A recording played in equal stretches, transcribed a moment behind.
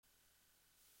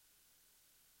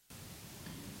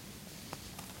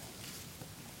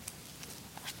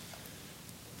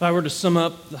If I were to sum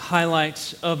up the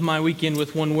highlights of my weekend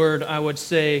with one word, I would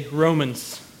say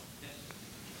Romans.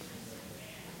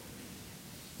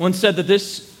 One said that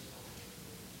this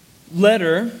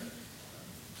letter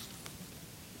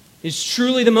is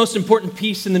truly the most important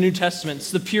piece in the New Testament. It's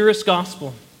the purest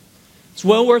gospel. It's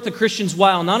well worth a Christian's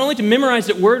while, not only to memorize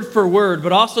it word for word,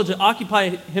 but also to occupy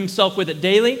himself with it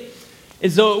daily,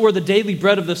 as though it were the daily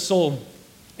bread of the soul.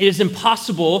 It is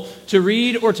impossible to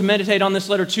read or to meditate on this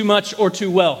letter too much or too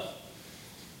well.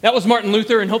 That was Martin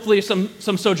Luther, and hopefully some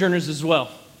sojourners as well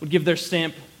would give their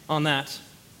stamp on that.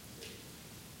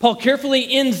 Paul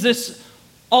carefully ends this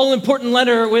all-important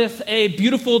letter with a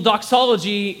beautiful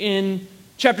doxology in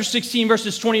chapter 16,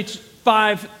 verses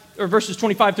 25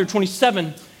 through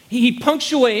 27. He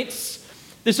punctuates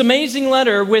this amazing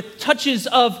letter with touches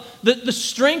of the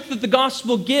strength that the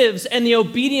gospel gives and the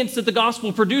obedience that the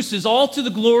gospel produces, all to the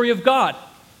glory of God.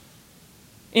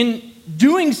 In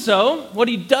doing so, what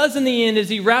he does in the end is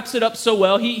he wraps it up so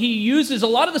well. He uses a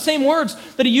lot of the same words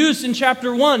that he used in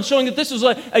chapter 1, showing that this was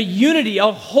a unity,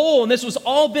 a whole, and this was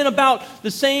all been about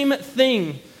the same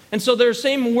thing. And so there are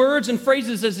same words and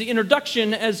phrases as the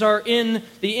introduction as are in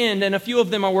the end, and a few of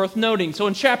them are worth noting. So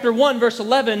in chapter 1, verse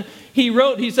 11,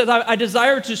 he says, I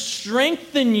desire to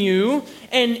strengthen you.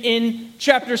 And in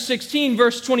chapter 16,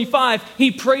 verse 25,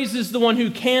 he praises the one who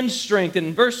can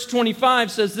strengthen. Verse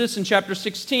 25 says this in chapter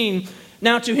 16,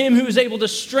 now to him who is able to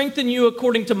strengthen you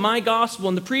according to my gospel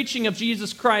and the preaching of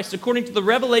Jesus Christ, according to the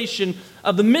revelation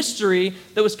of the mystery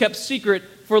that was kept secret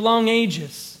for long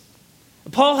ages.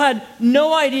 Paul had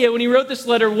no idea when he wrote this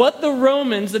letter what the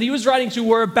Romans that he was writing to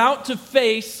were about to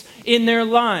face in their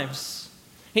lives.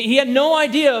 He had no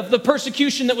idea of the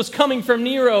persecution that was coming from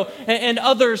Nero and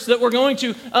others that were going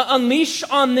to unleash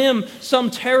on them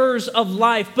some terrors of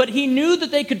life. But he knew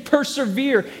that they could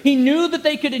persevere. He knew that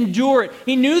they could endure it.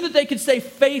 He knew that they could stay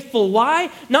faithful. Why?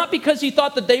 Not because he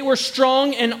thought that they were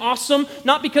strong and awesome.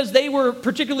 Not because they were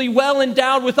particularly well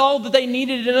endowed with all that they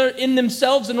needed in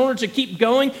themselves in order to keep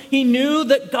going. He knew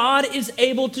that God is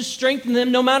able to strengthen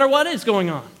them no matter what is going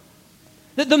on.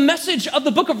 The message of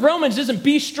the book of Romans isn't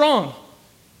be strong.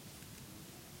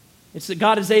 It's that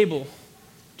God is able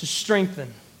to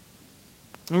strengthen.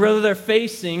 And whether they're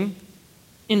facing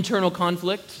internal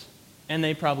conflict, and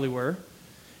they probably were,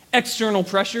 external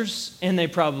pressures, and they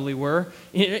probably were,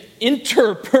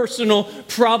 interpersonal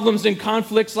problems and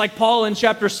conflicts like Paul in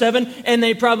chapter 7, and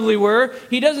they probably were,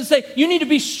 he doesn't say, you need to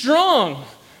be strong.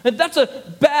 That's a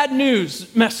bad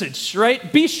news message,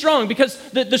 right? Be strong, because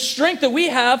the strength that we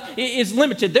have is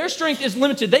limited. Their strength is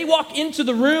limited. They walk into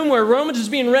the room where Romans is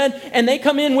being read, and they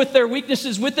come in with their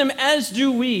weaknesses with them, as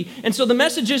do we. And so the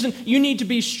message isn't you need to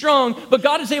be strong, but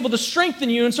God is able to strengthen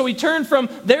you. And so we turn from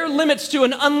their limits to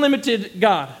an unlimited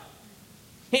God.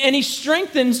 And he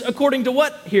strengthens according to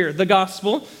what here? The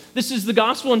gospel. This is the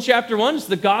gospel in chapter 1. It's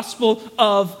the gospel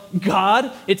of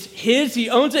God. It's his. He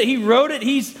owns it. He wrote it.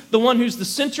 He's the one who's the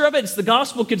center of it. It's the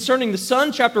gospel concerning the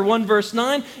Son, chapter 1, verse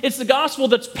 9. It's the gospel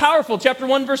that's powerful, chapter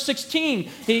 1, verse 16.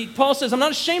 Paul says, I'm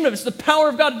not ashamed of it. It's the power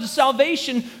of God to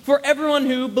salvation for everyone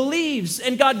who believes.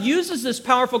 And God uses this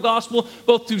powerful gospel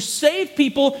both to save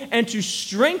people and to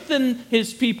strengthen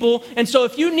his people. And so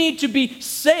if you need to be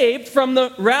saved from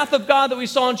the wrath of God that we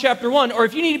saw in chapter 1, or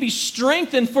if you need to be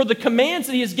strengthened for the commands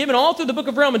that he has given all through the book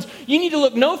of Romans, you need to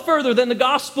look no further than the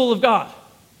gospel of God.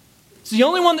 It's the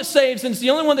only one that saves, and it's the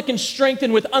only one that can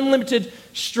strengthen with unlimited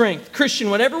strength.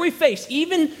 Christian, whatever we face,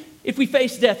 even if we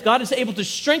face death, God is able to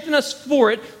strengthen us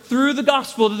for it through the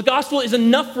gospel. The gospel is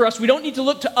enough for us. We don't need to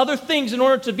look to other things in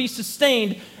order to be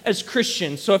sustained as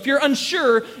Christians. So if you're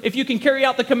unsure if you can carry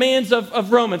out the commands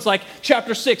of Romans, like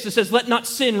chapter 6, it says, let not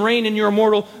sin reign in your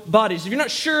mortal bodies. If you're not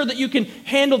sure that you can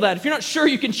handle that, if you're not sure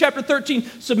you can, chapter 13,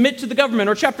 submit to the government,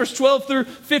 or chapters 12 through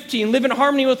 15, live in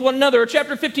harmony with one another, or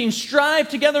chapter 15, strive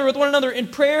together with one another in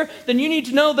prayer, then you need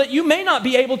to know that you may not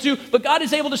be able to, but God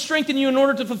is able to strengthen you in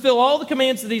order to fulfill all the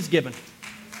commands that he's given.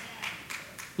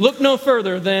 Look no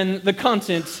further than the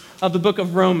content of the book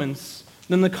of Romans,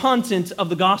 than the content of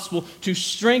the gospel to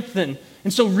strengthen.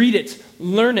 And so read it,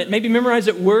 learn it, maybe memorize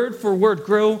it word for word,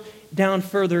 grow down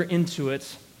further into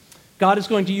it. God is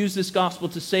going to use this gospel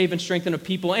to save and strengthen a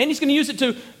people, and he's going to use it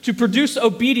to produce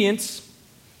obedience.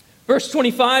 Verse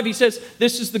 25, he says,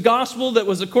 this is the gospel that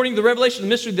was according to the revelation of the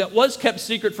mystery that was kept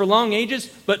secret for long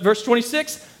ages. But verse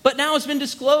 26, but now has been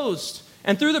disclosed,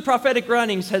 and through the prophetic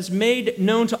writings has made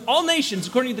known to all nations,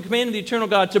 according to the command of the eternal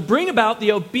God, to bring about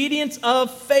the obedience of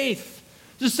faith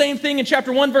The same thing in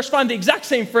chapter 1, verse 5, the exact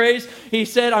same phrase. He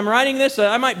said, I'm writing this,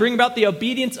 I might bring about the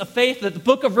obedience of faith, that the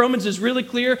book of Romans is really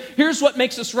clear. Here's what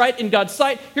makes us right in God's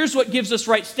sight. Here's what gives us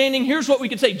right standing. Here's what we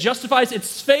could say justifies.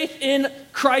 It's faith in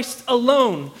Christ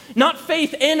alone. Not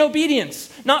faith and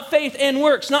obedience. Not faith and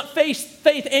works. Not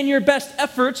faith and your best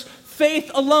efforts.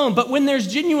 Faith alone. But when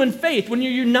there's genuine faith, when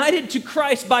you're united to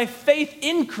Christ by faith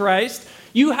in Christ,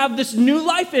 you have this new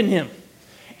life in him.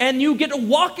 And you get to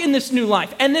walk in this new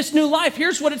life. And this new life,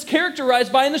 here's what it's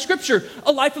characterized by in the scripture,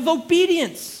 a life of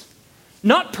obedience.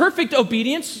 Not perfect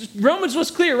obedience. Romans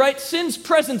was clear, right? Sin's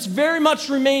presence very much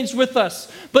remains with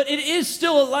us. But it is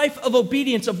still a life of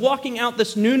obedience, of walking out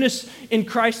this newness in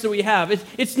Christ that we have.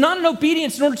 It's not an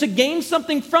obedience in order to gain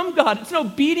something from God. It's an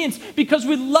obedience because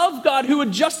we love God who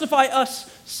would justify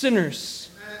us sinners.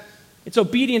 It's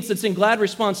obedience that's in glad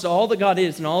response to all that God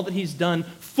is and all that he's done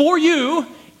for you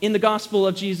in the gospel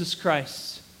of Jesus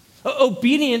Christ.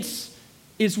 Obedience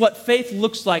is what faith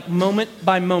looks like moment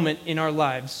by moment in our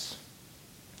lives.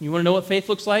 You want to know what faith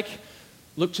looks like?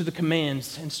 Look to the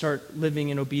commands and start living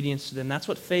in obedience to them. That's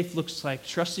what faith looks like.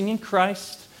 Trusting in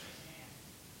Christ,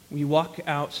 we walk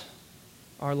out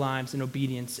our lives in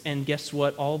obedience. And guess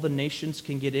what? All the nations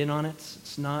can get in on it.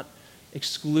 It's not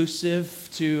exclusive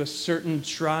to a certain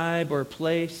tribe or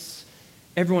place.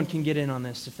 Everyone can get in on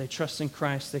this. If they trust in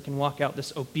Christ, they can walk out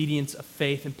this obedience of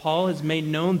faith. And Paul has made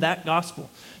known that gospel,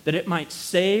 that it might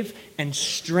save and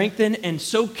strengthen and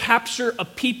so capture a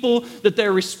people that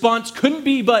their response couldn't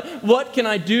be, but what can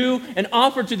I do and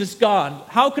offer to this God?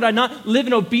 How could I not live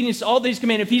in obedience to all these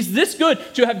commands? If he's this good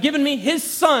to have given me his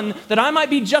son that I might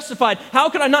be justified, how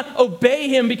could I not obey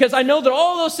him? Because I know that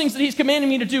all those things that he's commanding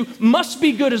me to do must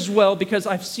be good as well because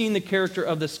I've seen the character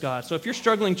of this God. So if you're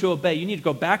struggling to obey, you need to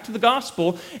go back to the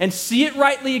gospel and see it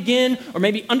rightly again, or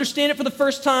maybe understand it for the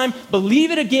first time,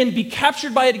 believe it again, be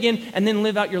captured by it again, and then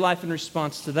live out your life in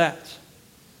response to that.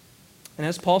 And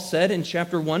as Paul said in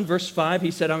chapter 1, verse 5,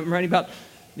 he said, I'm writing about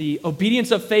the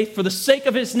obedience of faith for the sake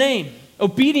of his name.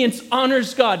 Obedience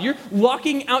honors God. You're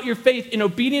walking out your faith in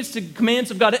obedience to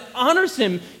commands of God. It honors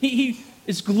him. He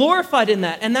is glorified in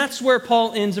that. And that's where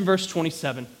Paul ends in verse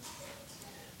 27.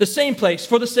 The same place,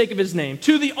 for the sake of his name.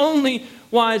 To the only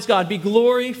wise God be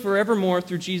glory forevermore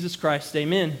through Jesus Christ.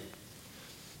 Amen.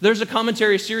 There's a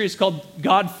commentary series called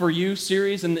God for You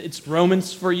series, and it's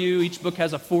Romans for You. Each book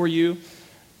has a for you.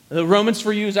 The Romans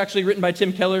for You is actually written by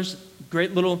Tim Keller's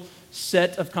great little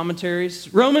set of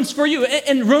commentaries. Romans for You.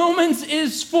 And Romans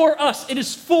is for us. It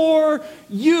is for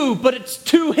you, but it's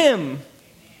to him.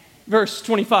 Verse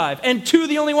 25, and to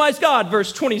the only wise God,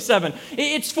 verse 27.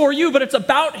 It's for you, but it's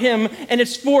about him, and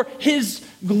it's for his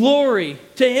glory.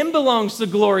 To him belongs the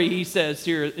glory, he says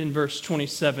here in verse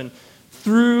 27.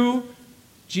 Through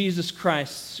Jesus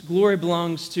Christ, glory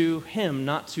belongs to him,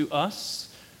 not to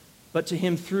us, but to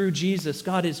him through Jesus.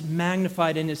 God is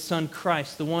magnified in his Son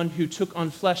Christ, the one who took on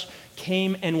flesh,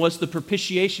 came and was the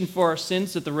propitiation for our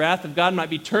sins, that the wrath of God might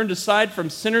be turned aside from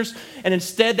sinners, and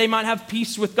instead they might have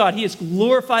peace with God. He is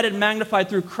glorified and magnified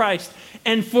through Christ.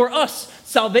 And for us,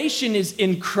 salvation is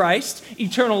in Christ.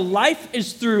 Eternal life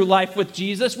is through life with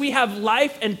Jesus. We have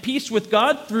life and peace with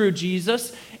God through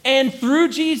Jesus. And through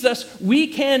Jesus, we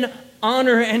can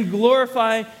honor and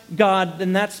glorify God.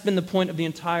 And that's been the point of the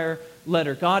entire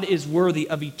letter. God is worthy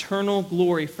of eternal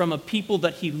glory from a people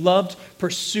that he loved,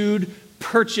 pursued,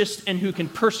 purchased, and who can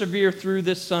persevere through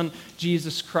this Son,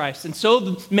 Jesus Christ. And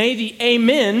so may the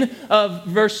amen of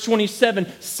verse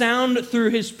 27 sound through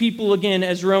his people again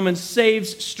as Romans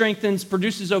saves, strengthens,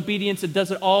 produces obedience, and does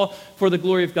it all for the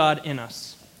glory of God in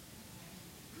us.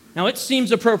 Now it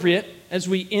seems appropriate as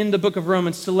we end the book of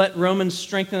Romans to let Romans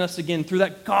strengthen us again through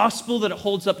that gospel that it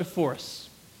holds up before us.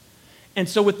 And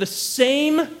so with the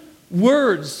same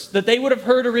words that they would have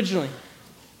heard originally,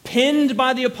 penned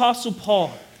by the Apostle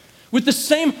Paul, with the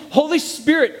same Holy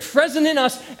Spirit present in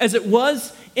us as it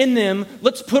was in them,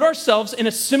 let's put ourselves in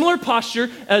a similar posture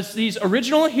as these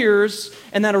original hearers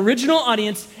and that original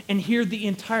audience and hear the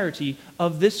entirety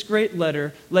of this great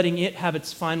letter, letting it have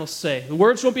its final say. The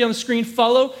words won't be on the screen.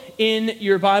 Follow in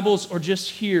your Bibles or just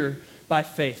hear by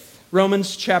faith.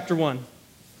 Romans chapter 1.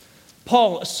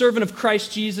 Paul, a servant of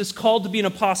Christ Jesus, called to be an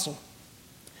apostle,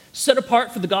 set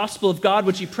apart for the gospel of God,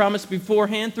 which he promised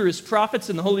beforehand through his prophets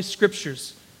in the Holy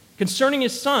Scriptures, concerning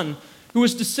his Son, who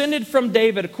was descended from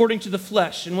David according to the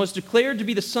flesh, and was declared to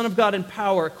be the Son of God in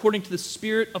power according to the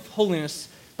Spirit of holiness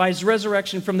by his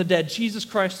resurrection from the dead, Jesus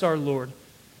Christ our Lord,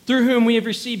 through whom we have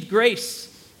received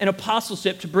grace and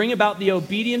apostleship to bring about the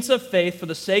obedience of faith for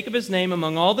the sake of his name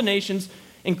among all the nations,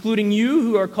 including you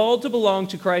who are called to belong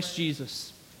to Christ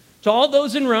Jesus, To all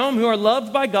those in Rome who are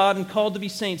loved by God and called to be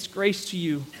saints, grace to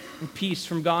you and peace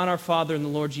from God our Father and the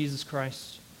Lord Jesus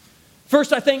Christ.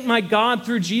 First, I thank my God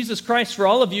through Jesus Christ for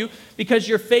all of you, because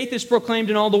your faith is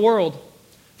proclaimed in all the world.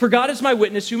 For God is my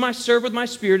witness, whom I serve with my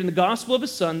spirit in the gospel of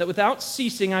his Son, that without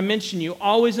ceasing I mention you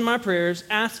always in my prayers,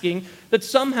 asking that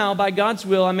somehow by God's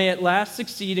will I may at last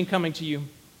succeed in coming to you.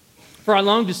 For I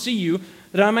long to see you,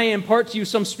 that I may impart to you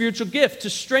some spiritual gift to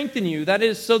strengthen you, that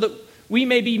is, so that we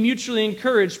may be mutually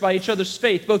encouraged by each other's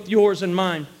faith, both yours and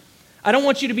mine. I don't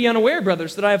want you to be unaware,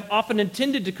 brothers, that I have often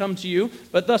intended to come to you,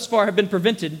 but thus far have been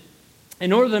prevented,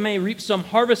 in order that I may reap some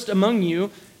harvest among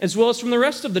you, as well as from the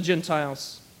rest of the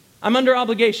Gentiles. I'm under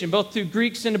obligation, both to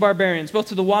Greeks and to barbarians, both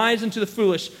to the wise and to the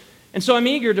foolish, and so I'm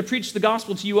eager to preach the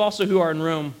gospel to you also who are in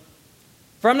Rome.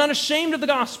 For I'm not ashamed of the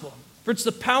gospel, for it's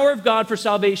the power of God for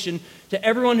salvation to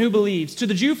everyone who believes, to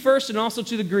the Jew first and also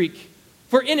to the Greek.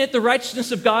 For in it the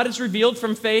righteousness of God is revealed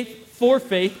from faith for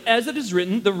faith, as it is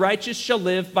written, the righteous shall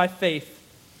live by faith.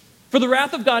 For the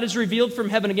wrath of God is revealed from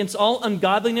heaven against all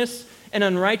ungodliness and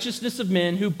unrighteousness of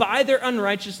men, who by their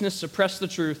unrighteousness suppress the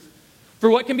truth. For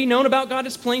what can be known about God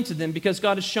is plain to them, because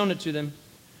God has shown it to them.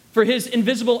 For his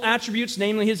invisible attributes,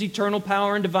 namely his eternal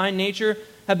power and divine nature,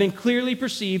 have been clearly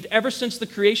perceived ever since the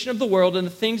creation of the world and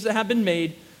the things that have been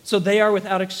made, so they are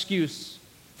without excuse.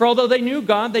 For although they knew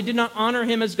God, they did not honor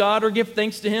him as God or give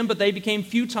thanks to him, but they became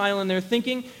futile in their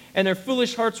thinking, and their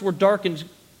foolish hearts were darkened.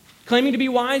 Claiming to be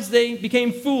wise, they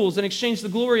became fools and exchanged the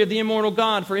glory of the immortal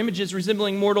God for images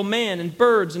resembling mortal man and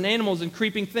birds and animals and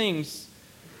creeping things.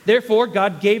 Therefore,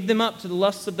 God gave them up to the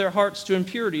lusts of their hearts, to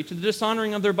impurity, to the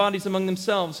dishonoring of their bodies among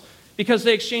themselves, because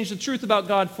they exchanged the truth about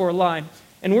God for a lie,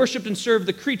 and worshipped and served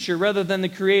the creature rather than the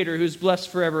Creator, who is blessed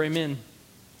forever. Amen.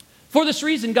 For this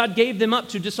reason, God gave them up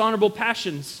to dishonorable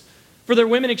passions. For their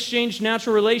women exchanged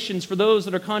natural relations for those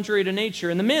that are contrary to nature.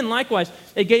 And the men, likewise,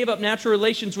 they gave up natural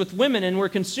relations with women and were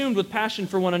consumed with passion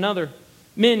for one another.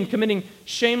 Men committing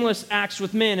shameless acts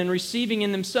with men and receiving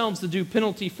in themselves the due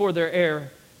penalty for their error.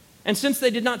 And since they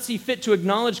did not see fit to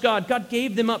acknowledge God, God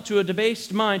gave them up to a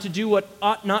debased mind to do what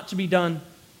ought not to be done.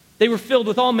 They were filled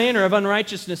with all manner of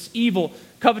unrighteousness, evil,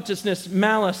 covetousness,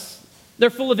 malice. They're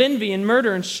full of envy and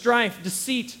murder and strife,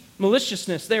 deceit,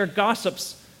 maliciousness. They are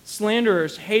gossips,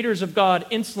 slanderers, haters of God,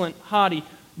 insolent, haughty,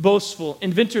 boastful,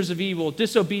 inventors of evil,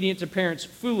 disobedient to parents,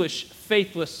 foolish,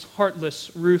 faithless,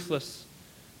 heartless, ruthless.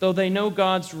 Though they know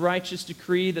God's righteous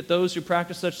decree that those who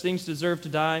practice such things deserve to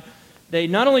die, they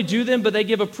not only do them, but they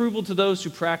give approval to those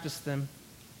who practice them.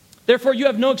 Therefore, you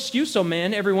have no excuse, O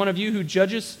man, every one of you who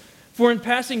judges, for in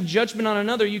passing judgment on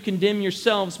another, you condemn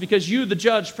yourselves, because you, the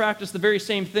judge, practice the very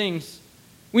same things.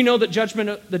 We know that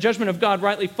the judgment of God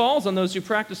rightly falls on those who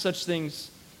practice such things.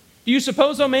 Do you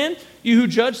suppose, O man, you who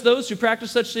judge those who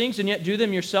practice such things and yet do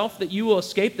them yourself, that you will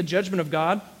escape the judgment of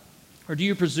God? Or do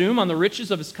you presume on the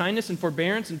riches of his kindness and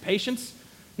forbearance and patience,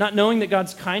 not knowing that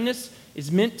God's kindness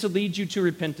is meant to lead you to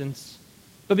repentance?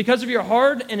 But because of your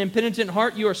hard and impenitent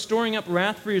heart, you are storing up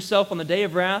wrath for yourself on the day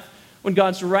of wrath, when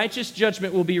God's righteous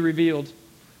judgment will be revealed.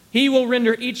 He will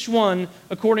render each one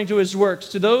according to his works.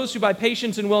 To those who by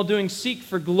patience and well-doing seek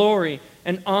for glory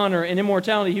and honor and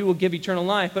immortality, he will give eternal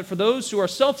life. But for those who are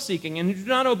self-seeking and who do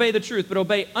not obey the truth, but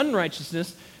obey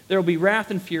unrighteousness, there will be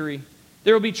wrath and fury.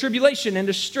 There will be tribulation and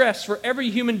distress for every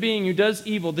human being who does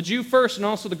evil, the Jew first and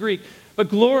also the Greek, but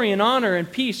glory and honor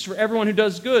and peace for everyone who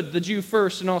does good, the Jew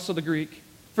first and also the Greek.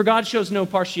 For God shows no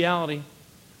partiality.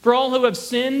 For all who have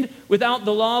sinned without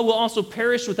the law will also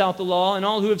perish without the law, and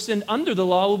all who have sinned under the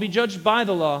law will be judged by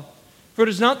the law. For it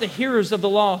is not the hearers of the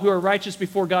law who are righteous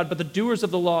before God, but the doers of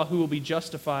the law who will be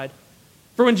justified.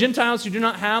 For when Gentiles who do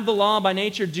not have the law by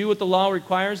nature do what the law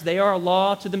requires, they are a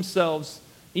law to themselves.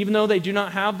 Even though they do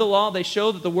not have the law, they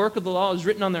show that the work of the law is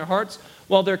written on their hearts,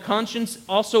 while their conscience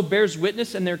also bears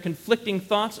witness, and their conflicting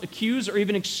thoughts accuse or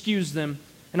even excuse them.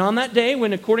 And on that day,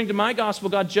 when according to my gospel,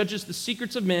 God judges the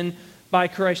secrets of men by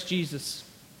Christ Jesus.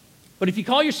 But if you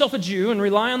call yourself a Jew and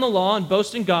rely on the law and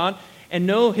boast in God and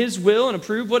know his will and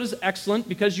approve what is excellent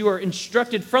because you are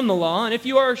instructed from the law, and if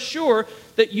you are sure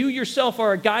that you yourself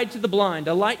are a guide to the blind,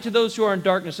 a light to those who are in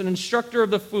darkness, an instructor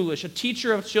of the foolish, a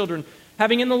teacher of children,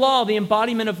 having in the law the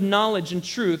embodiment of knowledge and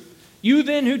truth, you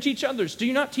then who teach others, do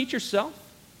you not teach yourself?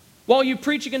 While you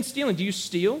preach against stealing, do you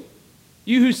steal?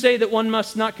 You who say that one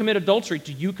must not commit adultery,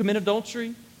 do you commit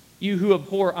adultery? You who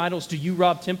abhor idols, do you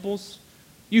rob temples?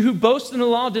 You who boast in the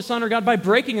law dishonor God by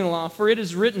breaking the law, for it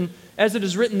is written, as it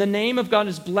is written, the name of God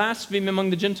is blasphemed among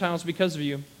the Gentiles because of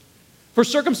you. For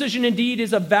circumcision indeed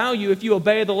is of value if you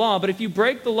obey the law, but if you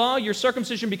break the law, your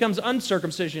circumcision becomes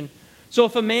uncircumcision. So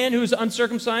if a man who is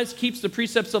uncircumcised keeps the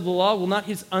precepts of the law, will not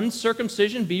his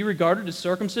uncircumcision be regarded as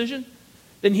circumcision?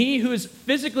 then he who is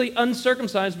physically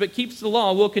uncircumcised but keeps the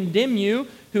law will condemn you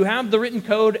who have the written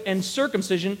code and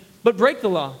circumcision but break the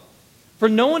law. For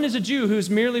no one is a Jew who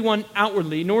is merely one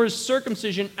outwardly, nor is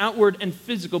circumcision outward and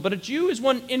physical, but a Jew is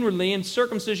one inwardly, and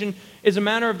circumcision is a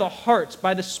matter of the heart,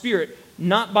 by the Spirit,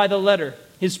 not by the letter.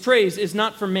 His praise is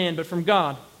not from man, but from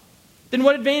God. Then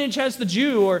what advantage has the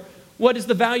Jew, or what is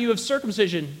the value of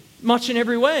circumcision? Much in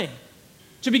every way.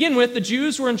 To begin with, the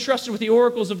Jews were entrusted with the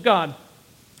oracles of God.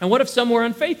 And what if some were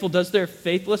unfaithful? Does their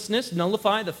faithlessness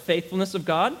nullify the faithfulness of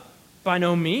God? By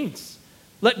no means.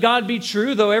 Let God be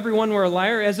true, though everyone were a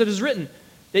liar, as it is written,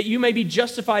 that you may be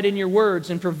justified in your words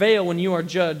and prevail when you are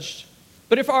judged.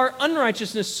 But if our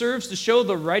unrighteousness serves to show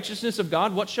the righteousness of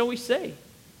God, what shall we say?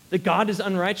 That God is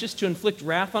unrighteous to inflict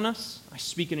wrath on us? I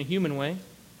speak in a human way.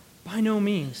 By no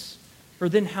means. For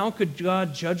then how could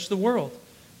God judge the world?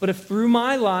 But if through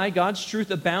my lie God's truth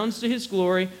abounds to his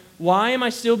glory, why am I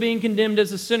still being condemned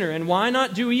as a sinner? And why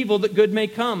not do evil that good may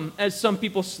come, as some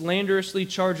people slanderously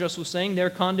charge us with saying their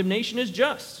condemnation is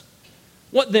just?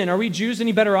 What then? Are we Jews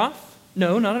any better off?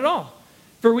 No, not at all.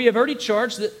 For we have already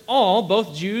charged that all,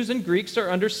 both Jews and Greeks, are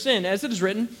under sin. As it is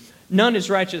written, none is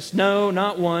righteous, no,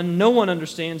 not one. No one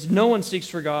understands, no one seeks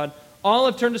for God. All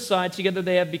have turned aside, together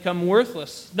they have become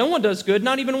worthless. No one does good,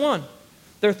 not even one.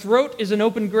 Their throat is an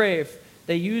open grave.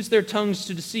 They use their tongues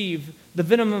to deceive. The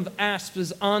venom of asps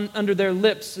is under their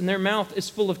lips, and their mouth is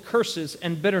full of curses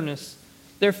and bitterness.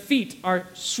 Their feet are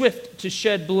swift to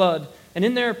shed blood, and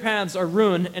in their paths are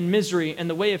ruin and misery, and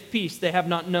the way of peace they have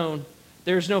not known.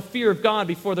 There is no fear of God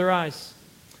before their eyes.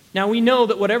 Now we know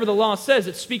that whatever the law says,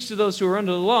 it speaks to those who are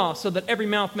under the law, so that every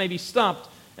mouth may be stopped,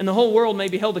 and the whole world may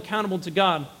be held accountable to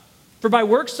God. For by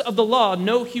works of the law,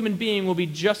 no human being will be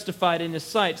justified in his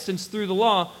sight, since through the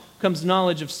law comes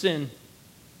knowledge of sin.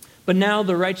 But now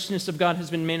the righteousness of God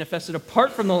has been manifested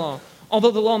apart from the law.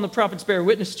 Although the law and the prophets bear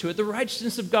witness to it, the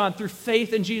righteousness of God through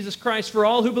faith in Jesus Christ for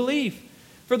all who believe.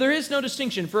 For there is no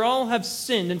distinction, for all have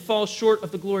sinned and fall short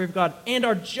of the glory of God, and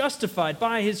are justified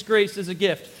by his grace as a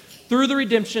gift, through the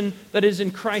redemption that is in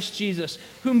Christ Jesus,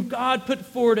 whom God put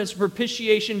forward as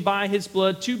propitiation by his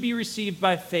blood to be received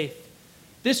by faith.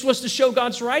 This was to show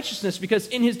God's righteousness, because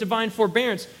in his divine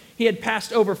forbearance he had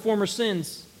passed over former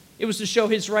sins. It was to show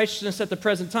his righteousness at the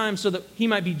present time, so that he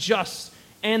might be just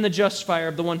and the justifier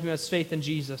of the one who has faith in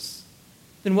Jesus.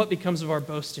 Then what becomes of our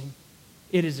boasting?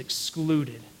 It is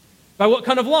excluded. By what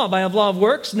kind of law? By a law of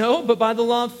works? No, but by the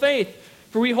law of faith.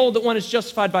 For we hold that one is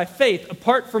justified by faith,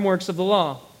 apart from works of the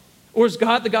law. Or is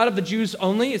God the God of the Jews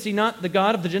only? Is he not the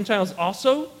God of the Gentiles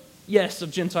also? Yes,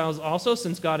 of Gentiles also,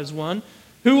 since God is one.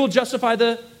 Who will justify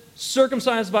the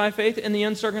circumcised by faith and the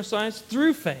uncircumcised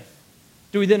through faith?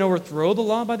 Do we then overthrow the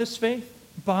law by this faith?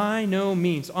 By no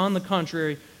means. On the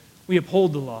contrary, we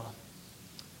uphold the law.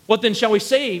 What then shall we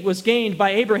say was gained by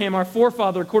Abraham, our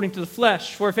forefather, according to the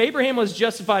flesh? For if Abraham was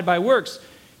justified by works,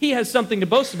 he has something to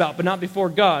boast about, but not before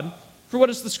God. For what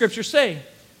does the Scripture say?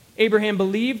 Abraham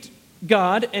believed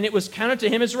God, and it was counted to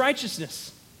him as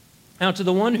righteousness. Now to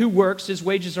the one who works, his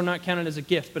wages are not counted as a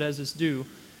gift, but as his due.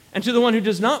 And to the one who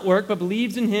does not work, but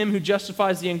believes in him who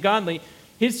justifies the ungodly,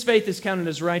 his faith is counted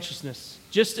as righteousness.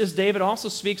 Just as David also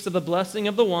speaks of the blessing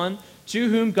of the one to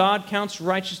whom God counts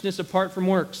righteousness apart from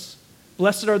works.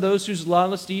 Blessed are those whose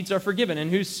lawless deeds are forgiven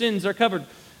and whose sins are covered.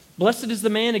 Blessed is the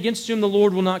man against whom the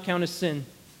Lord will not count his sin.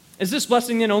 Is this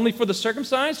blessing then only for the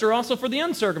circumcised or also for the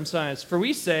uncircumcised? For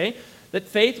we say that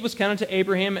faith was counted to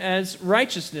Abraham as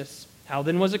righteousness. How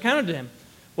then was it counted to him?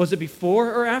 Was it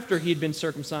before or after he had been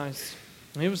circumcised?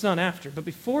 It was not after, but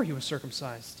before he was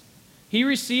circumcised. He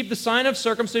received the sign of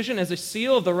circumcision as a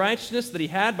seal of the righteousness that he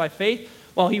had by faith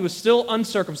while he was still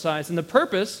uncircumcised. And the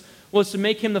purpose was to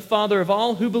make him the father of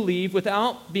all who believe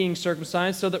without being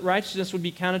circumcised, so that righteousness would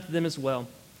be counted to them as well.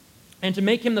 And to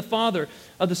make him the father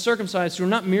of the circumcised who are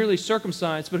not merely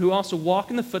circumcised, but who also walk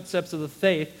in the footsteps of the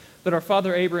faith that our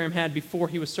father Abraham had before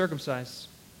he was circumcised.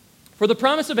 For the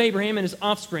promise of Abraham and his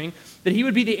offspring, that he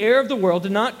would be the heir of the world,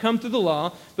 did not come through the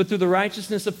law, but through the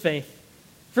righteousness of faith.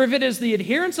 For if it is the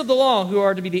adherents of the law who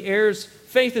are to be the heirs,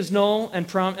 faith is null and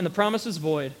the promise is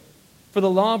void. For the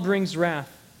law brings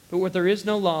wrath, but where there is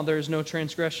no law, there is no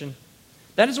transgression.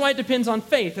 That is why it depends on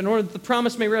faith, in order that the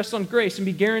promise may rest on grace and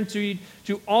be guaranteed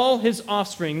to all his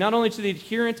offspring, not only to the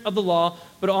adherent of the law,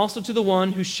 but also to the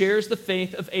one who shares the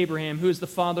faith of Abraham, who is the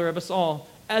father of us all.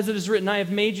 As it is written, I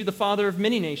have made you the father of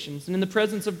many nations, and in the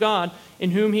presence of God,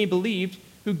 in whom he believed,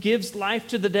 who gives life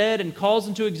to the dead and calls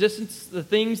into existence the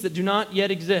things that do not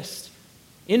yet exist.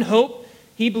 In hope,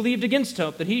 he believed against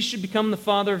hope, that he should become the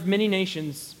father of many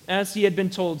nations. As he had been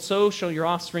told, so shall your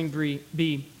offspring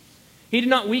be. He did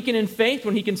not weaken in faith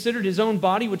when he considered his own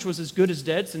body, which was as good as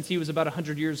dead, since he was about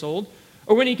 100 years old,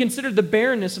 or when he considered the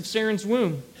barrenness of Sarah's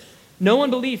womb. No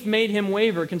unbelief made him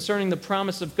waver concerning the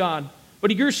promise of God, but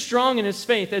he grew strong in his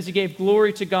faith as he gave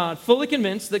glory to God, fully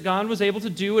convinced that God was able to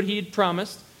do what he had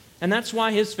promised, and that's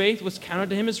why his faith was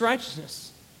counted to him as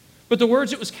righteousness. But the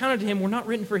words it was counted to him were not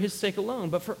written for his sake alone,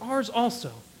 but for ours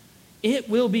also. It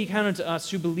will be counted to us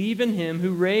who believe in him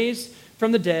who raised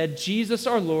from the dead Jesus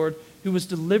our Lord, who was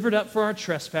delivered up for our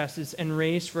trespasses and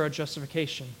raised for our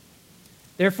justification.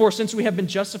 Therefore, since we have been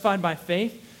justified by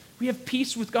faith, we have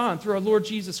peace with God through our Lord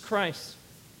Jesus Christ.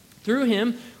 Through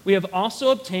him, we have also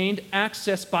obtained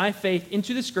access by faith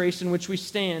into this grace in which we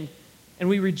stand, and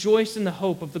we rejoice in the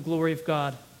hope of the glory of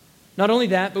God. Not only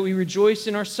that, but we rejoice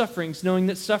in our sufferings, knowing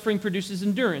that suffering produces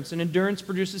endurance, and endurance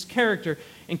produces character,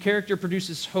 and character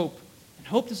produces hope. And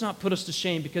hope does not put us to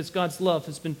shame, because God's love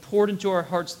has been poured into our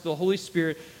hearts through the Holy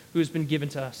Spirit who has been given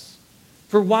to us.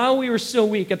 For while we were still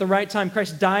weak, at the right time,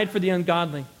 Christ died for the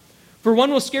ungodly. For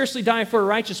one will scarcely die for a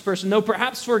righteous person, though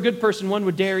perhaps for a good person one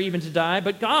would dare even to die.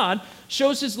 But God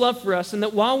shows his love for us, and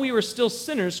that while we were still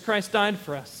sinners, Christ died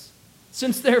for us.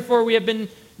 Since therefore we have been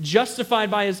justified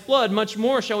by his blood, much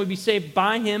more shall we be saved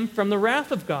by him from the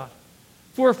wrath of God.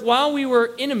 For if while we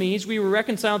were enemies we were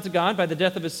reconciled to God by the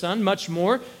death of his Son, much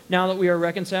more, now that we are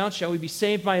reconciled, shall we be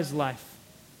saved by his life.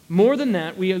 More than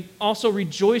that, we also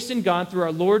rejoice in God through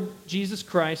our Lord Jesus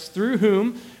Christ, through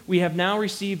whom we have now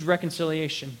received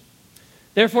reconciliation.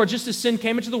 Therefore, just as sin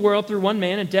came into the world through one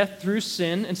man, and death through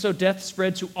sin, and so death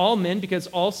spread to all men because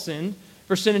all sinned.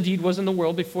 For sin indeed was in the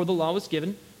world before the law was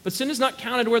given, but sin is not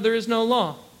counted where there is no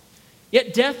law.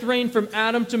 Yet death reigned from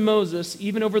Adam to Moses,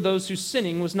 even over those whose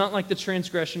sinning was not like the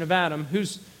transgression of Adam,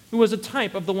 who was a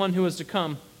type of the one who was to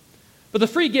come. But the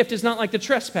free gift is not like the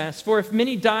trespass, for if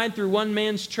many died through one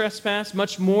man's trespass,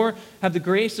 much more have the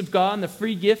grace of God and the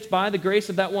free gift by the grace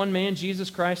of that one man, Jesus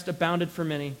Christ, abounded for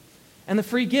many. And the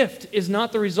free gift is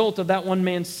not the result of that one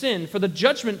man's sin, for the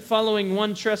judgment following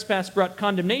one trespass brought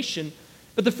condemnation,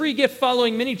 but the free gift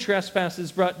following many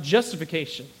trespasses brought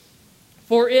justification.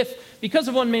 For if, because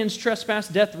of one man's trespass,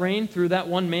 death reigned through that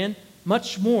one man,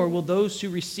 much more will those who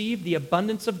receive the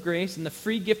abundance of grace and the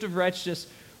free gift of righteousness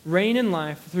reign in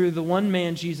life through the one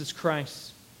man, Jesus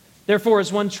Christ. Therefore,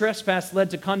 as one trespass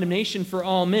led to condemnation for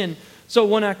all men, so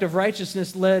one act of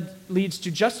righteousness leads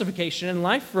to justification and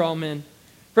life for all men.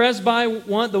 For as by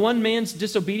the one man's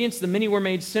disobedience the many were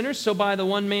made sinners, so by the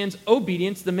one man's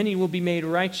obedience the many will be made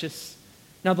righteous.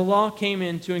 Now the law came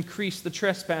in to increase the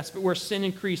trespass, but where sin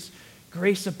increased,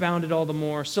 grace abounded all the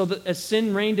more, so that as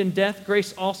sin reigned in death,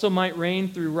 grace also might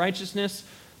reign through righteousness,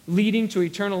 leading to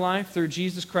eternal life through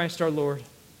Jesus Christ our Lord.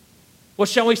 What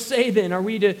shall we say then? Are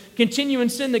we to continue in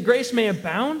sin that grace may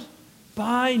abound?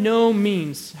 By no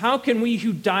means. How can we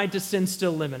who died to sin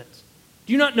still live in it?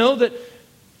 Do you not know that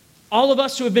all of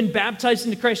us who have been baptized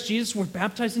into Christ Jesus were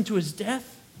baptized into his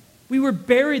death? We were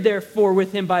buried, therefore,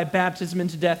 with him by baptism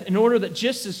into death, in order that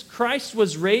just as Christ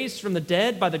was raised from the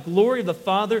dead by the glory of the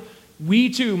Father, we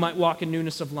too might walk in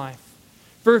newness of life.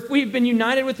 For if we have been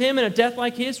united with him in a death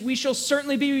like his, we shall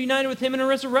certainly be united with him in a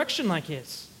resurrection like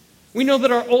his. We know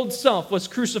that our old self was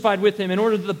crucified with him in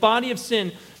order that the body of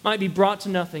sin might be brought to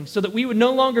nothing, so that we would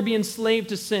no longer be enslaved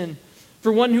to sin.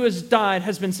 For one who has died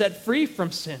has been set free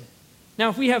from sin. Now,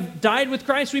 if we have died with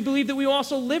Christ, we believe that we will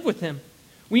also live with him.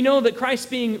 We know that Christ,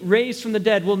 being raised from the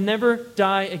dead, will never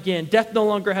die again. Death no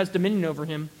longer has dominion over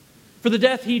him. For the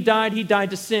death he died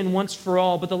to sin once for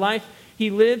all. But the life he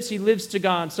lives to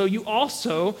God. So you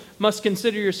also must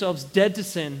consider yourselves dead to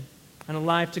sin and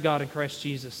alive to God in Christ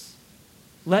Jesus.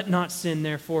 Let not sin,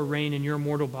 therefore, reign in your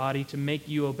mortal body to make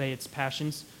you obey its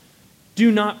passions. Do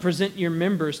not present your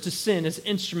members to sin as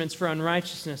instruments for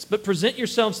unrighteousness, but present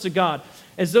yourselves to God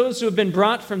as those who have been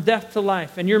brought from death to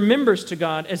life, and your members to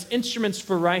God as instruments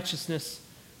for righteousness.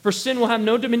 For sin will have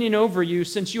no dominion over you,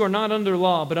 since you are not under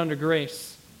law, but under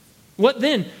grace. What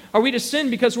then? Are we to sin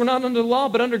because we're not under law,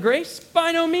 but under grace?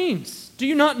 By no means. Do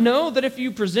you not know that if you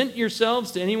present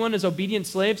yourselves to anyone as obedient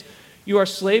slaves, you are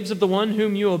slaves of the one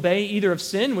whom you obey, either of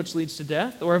sin, which leads to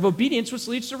death, or of obedience, which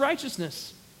leads to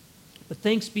righteousness? But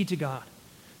thanks be to God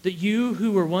that you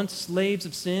who were once slaves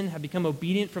of sin have become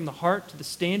obedient from the heart to the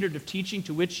standard of teaching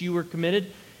to which you were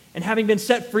committed, and having been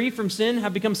set free from sin,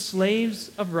 have become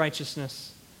slaves of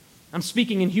righteousness. I'm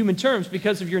speaking in human terms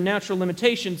because of your natural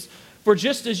limitations. For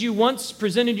just as you once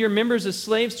presented your members as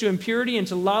slaves to impurity and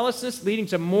to lawlessness, leading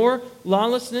to more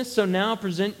lawlessness, so now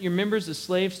present your members as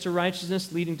slaves to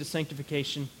righteousness, leading to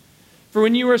sanctification. For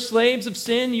when you were slaves of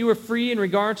sin, you were free in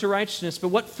regard to righteousness. But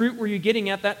what fruit were you getting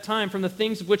at that time from the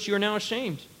things of which you are now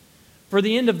ashamed? For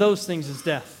the end of those things is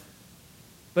death.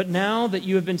 But now that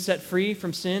you have been set free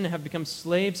from sin and have become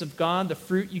slaves of God, the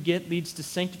fruit you get leads to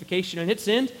sanctification, and its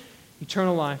end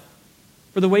eternal life.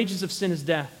 For the wages of sin is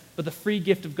death, but the free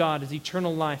gift of God is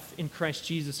eternal life in Christ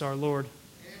Jesus our Lord.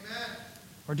 Amen.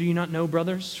 Or do you not know,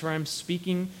 brothers, for I am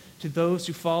speaking to those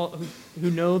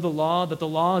who know the law, that the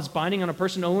law is binding on a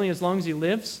person only as long as he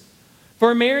lives?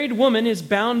 For a married woman is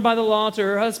bound by the law to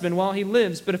her husband while he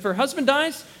lives, but if her husband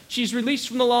dies, she is released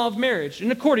from the law of marriage,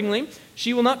 and accordingly,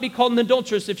 she will not be called an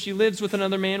adulteress if she lives with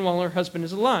another man while her husband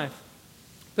is alive.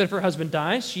 But if her husband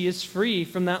dies, she is free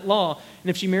from that law, and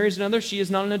if she marries another, she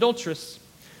is not an adulteress.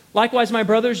 Likewise, my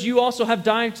brothers, you also have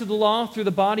died to the law through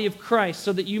the body of Christ,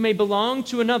 so that you may belong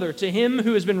to another, to him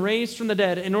who has been raised from the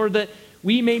dead, in order that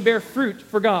we may bear fruit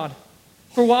for God.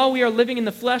 For while we are living in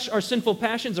the flesh, our sinful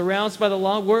passions, aroused by the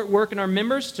law, were at work in our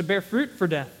members to bear fruit for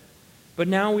death. But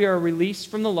now we are released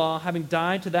from the law, having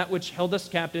died to that which held us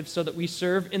captive, so that we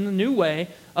serve in the new way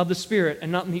of the Spirit,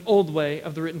 and not in the old way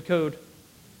of the written code.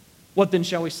 What then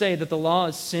shall we say? That the law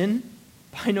is sin?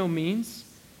 By no means.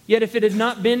 Yet if it had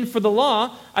not been for the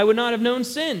law, I would not have known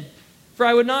sin. For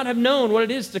I would not have known what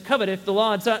it is to covet if the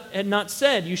law had not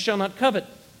said, you shall not covet.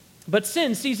 But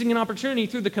sin, seizing an opportunity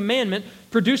through the commandment,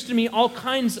 produced in me all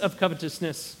kinds of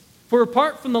covetousness. For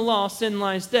apart from the law, sin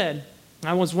lies dead.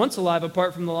 I was once alive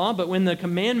apart from the law, but when the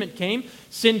commandment came,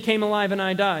 sin came alive and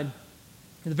I died.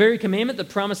 The very commandment that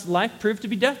promised life proved to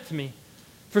be death to me.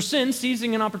 For sin,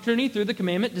 seizing an opportunity through the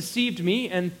commandment, deceived me,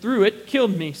 and through it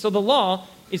killed me. So the law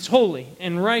is holy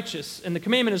and righteous, and the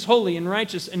commandment is holy and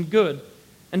righteous and good.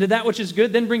 And did that which is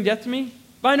good then bring death to me?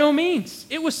 By no means.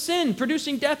 It was sin,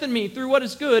 producing death in me through what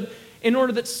is good, in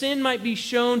order that sin might be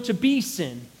shown to be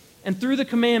sin, and through the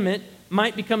commandment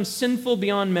might become sinful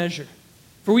beyond measure.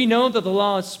 For we know that the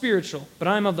law is spiritual, but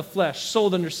I am of the flesh,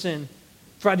 sold under sin.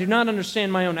 For I do not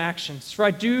understand my own actions. For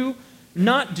I do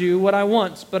not do what I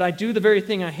want, but I do the very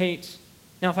thing I hate.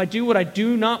 Now if I do what I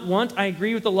do not want, I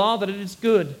agree with the law that it is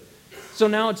good. So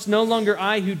now it's no longer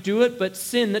I who do it, but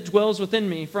sin that dwells within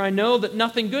me. For I know that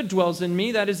nothing good dwells in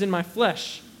me, that is in my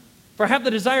flesh. For I have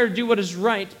the desire to do what is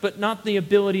right, but not the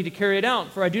ability to carry it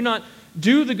out. For I do not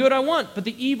do the good I want, but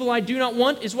the evil I do not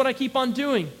want is what I keep on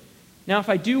doing. Now if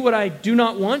I do what I do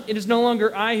not want, it is no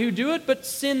longer I who do it, but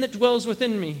sin that dwells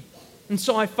within me. And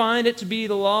so I find it to be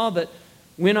the law that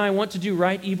when I want to do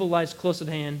right, evil lies close at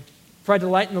hand. For I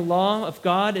delight in the law of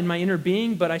God in my inner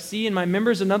being, but I see in my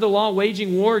members another law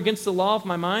waging war against the law of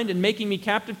my mind and making me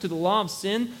captive to the law of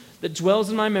sin that dwells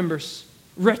in my members.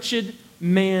 Wretched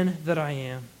man that I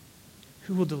am,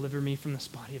 who will deliver me from this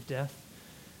body of death?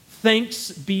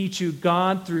 Thanks be to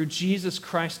God through Jesus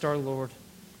Christ our Lord.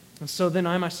 And so then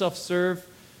I myself serve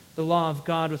the law of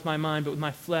God with my mind, but with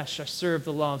my flesh I serve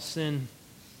the law of sin.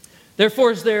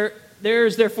 Therefore there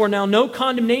is therefore now no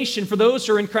condemnation for those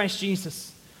who are in Christ Jesus.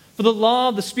 For the law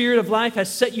of the Spirit of life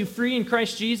has set you free in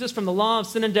Christ Jesus from the law of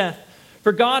sin and death.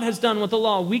 For God has done what the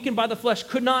law, weakened by the flesh,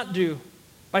 could not do.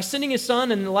 By sending his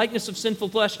Son in the likeness of sinful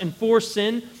flesh and for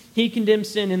sin, he condemned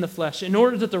sin in the flesh, in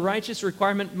order that the righteous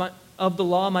requirement of the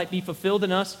law might be fulfilled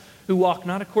in us who walk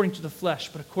not according to the flesh,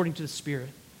 but according to the Spirit.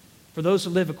 For those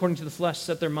who live according to the flesh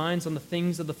set their minds on the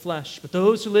things of the flesh, but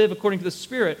those who live according to the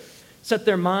Spirit set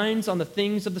their minds on the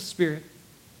things of the Spirit.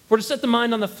 For to set the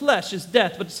mind on the flesh is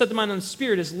death, but to set the mind on the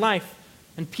Spirit is life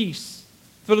and peace.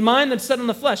 For the mind that's set on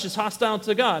the flesh is hostile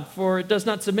to God, for it does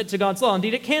not submit to God's law.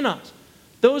 Indeed, it cannot.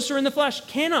 Those who are in the flesh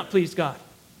cannot please God.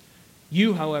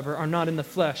 You, however, are not in the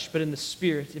flesh, but in the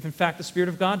Spirit, if in fact the Spirit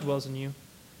of God dwells in you.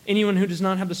 Anyone who does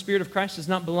not have the Spirit of Christ does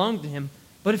not belong to him.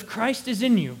 But if Christ is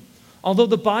in you, although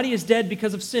the body is dead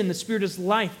because of sin, the Spirit is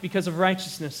life because of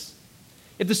righteousness.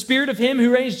 If the Spirit of him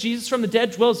who raised Jesus from the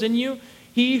dead dwells in you,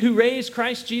 he who raised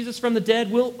Christ Jesus from the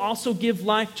dead will also give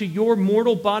life to your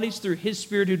mortal bodies through his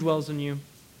Spirit who dwells in you.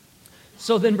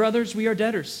 So then, brothers, we are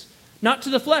debtors, not to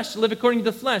the flesh, to live according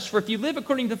to the flesh. For if you live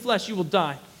according to the flesh, you will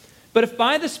die. But if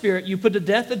by the Spirit you put to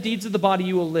death the deeds of the body,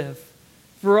 you will live.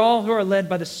 For all who are led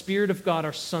by the Spirit of God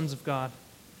are sons of God.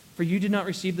 For you did not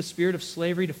receive the spirit of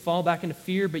slavery to fall back into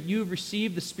fear, but you have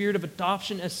received the Spirit of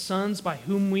adoption as sons, by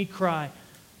whom we cry,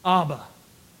 Abba,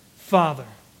 Father.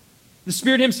 The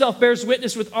Spirit himself bears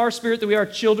witness with our spirit that we are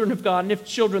children of God, and if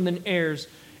children, then heirs,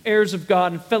 heirs of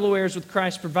God, and fellow heirs with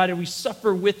Christ, provided we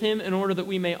suffer with him in order that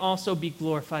we may also be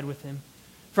glorified with him.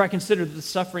 For I consider that the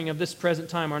suffering of this present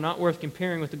time are not worth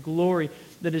comparing with the glory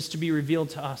that is to be revealed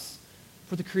to us.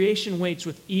 For the creation waits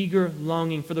with eager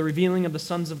longing for the revealing of the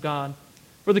sons of God.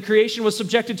 For the creation was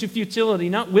subjected to futility,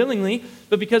 not willingly,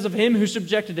 but because of him who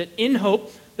subjected it, in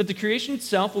hope that the creation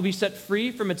itself will be set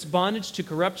free from its bondage to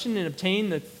corruption and obtain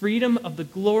the freedom of the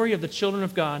glory of the children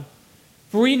of God.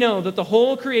 For we know that the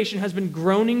whole creation has been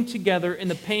groaning together in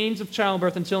the pains of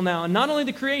childbirth until now. And not only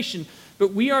the creation,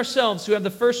 But we ourselves, who have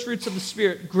the first fruits of the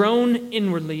Spirit, groan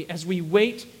inwardly as we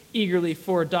wait eagerly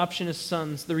for adoption as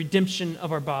sons, the redemption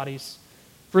of our bodies.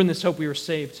 For in this hope we were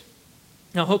saved.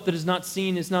 Now hope that is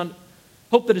seen is not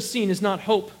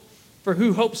hope, for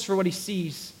who hopes for what he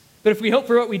sees? But if we hope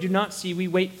for what we do not see, we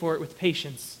wait for it with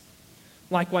patience.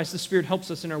 Likewise, the Spirit helps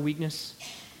us in our weakness.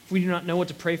 We do not know what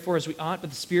to pray for as we ought,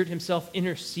 but the Spirit himself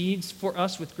intercedes for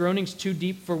us with groanings too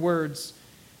deep for words.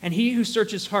 And he who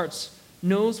searches hearts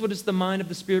knows what is the mind of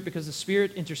the Spirit, because the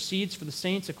Spirit intercedes for the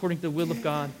saints according to the will of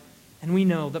God. And we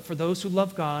know that for those who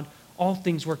love God, all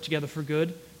things work together for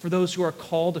good, for those who are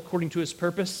called according to his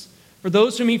purpose. For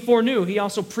those whom he foreknew, he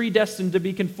also predestined to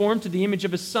be conformed to the image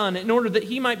of his Son, in order that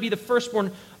he might be the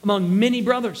firstborn among many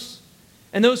brothers.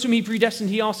 And those whom he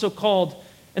predestined, he also called.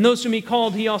 And those whom he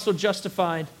called, he also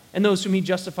justified. And those whom he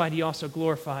justified, he also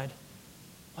glorified.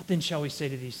 What then shall we say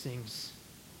to these things?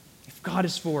 If God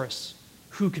is for us,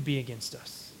 who could be against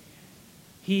us?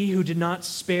 He who did not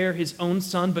spare his own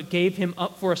Son, but gave him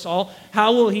up for us all,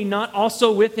 how will he not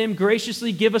also with him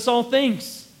graciously give us all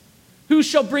things? Who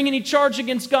shall bring any charge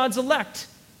against God's elect?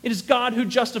 It is God who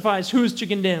justifies. Who is to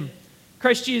condemn?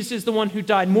 Christ Jesus is the one who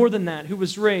died, more than that, who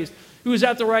was raised, who is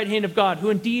at the right hand of God,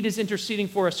 who indeed is interceding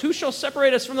for us. Who shall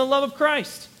separate us from the love of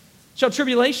Christ? Shall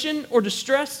tribulation or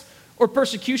distress or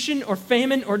persecution or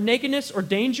famine or nakedness or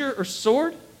danger or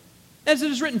sword? As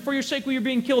it is written, for your sake we are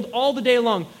being killed all the day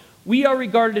long. We are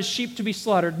regarded as sheep to be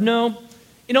slaughtered. No,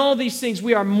 in all these things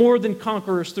we are more than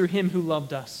conquerors through him who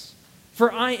loved us.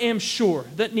 For I am sure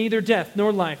that neither death,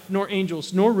 nor life, nor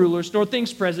angels, nor rulers, nor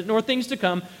things present, nor things to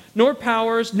come, nor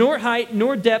powers, nor height,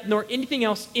 nor depth, nor anything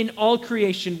else in all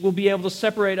creation will be able to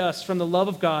separate us from the love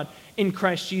of God in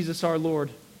Christ Jesus our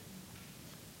Lord.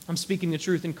 I'm speaking the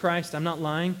truth in Christ. I'm not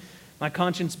lying. My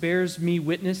conscience bears me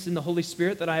witness in the Holy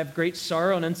Spirit that I have great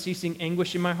sorrow and unceasing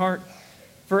anguish in my heart.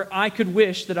 For I could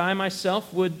wish that I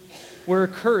myself were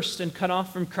accursed and cut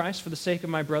off from Christ for the sake of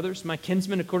my brothers, my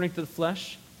kinsmen according to the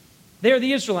flesh. They are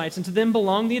the Israelites, and to them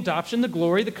belong the adoption, the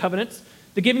glory, the covenants,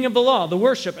 the giving of the law, the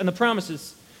worship, and the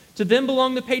promises. To them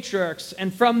belong the patriarchs,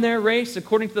 and from their race,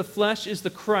 according to the flesh, is the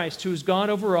Christ, who is God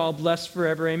over all, blessed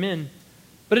forever. Amen.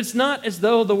 But it's not as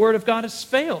though the word of God has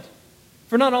failed.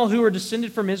 For not all who are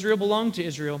descended from Israel belong to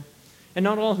Israel, and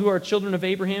not all who are children of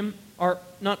Abraham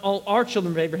not all are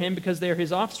children of Abraham because they are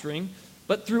his offspring,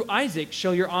 but through Isaac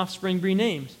shall your offspring be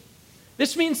named.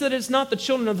 This means that it's not the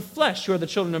children of the flesh who are the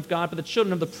children of God, but the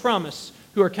children of the promise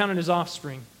who are counted as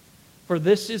offspring. For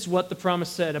this is what the promise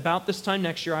said, about this time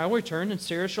next year I will return, and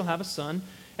Sarah shall have a son.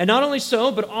 And not only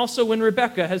so, but also when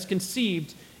Rebekah has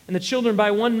conceived, and the children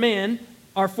by one man,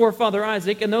 our forefather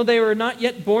Isaac, and though they were not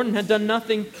yet born and had done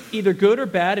nothing either good or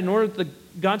bad, in order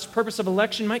that God's purpose of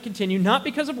election might continue, not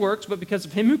because of works, but because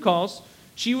of him who calls,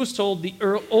 she was told, the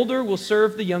older will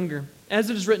serve the younger. As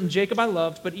it is written, Jacob I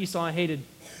loved, but Esau I hated.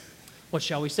 What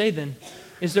shall we say then?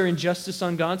 Is there injustice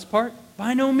on God's part?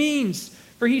 By no means.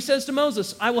 For he says to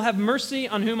Moses, I will have mercy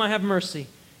on whom I have mercy,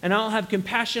 and I will have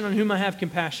compassion on whom I have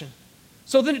compassion.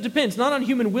 So then it depends not on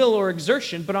human will or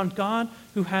exertion, but on God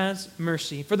who has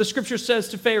mercy. For the scripture says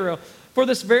to Pharaoh, for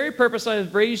this very purpose I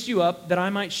have raised you up, that I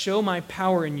might show my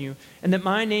power in you, and that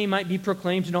my name might be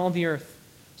proclaimed in all the earth.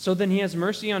 So then he has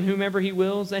mercy on whomever he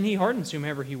wills, and he hardens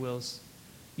whomever he wills.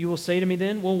 You will say to me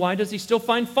then, well, why does he still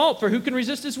find fault? For who can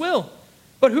resist his will?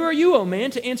 But who are you, O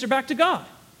man, to answer back to God?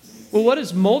 Well, what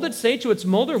does molded say to its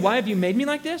molder? Why have you made me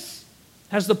like this?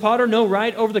 Has the potter no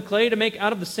right over the clay to make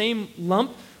out of the same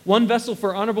lump one vessel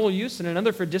for honorable use and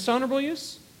another for dishonorable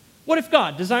use? What if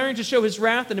God, desiring to show his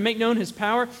wrath and to make known his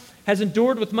power, has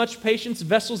endured with much patience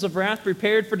vessels of wrath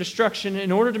prepared for destruction,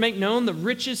 in order to make known the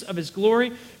riches of his glory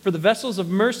for the vessels of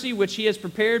mercy which he has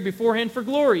prepared beforehand for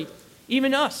glory,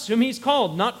 even us, whom he's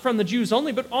called, not from the Jews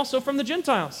only, but also from the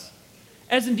Gentiles?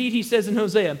 As indeed he says in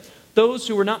Hosea, those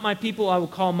who were not my people I will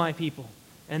call my people,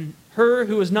 and her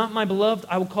who was not my beloved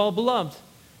I will call beloved.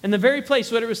 In the very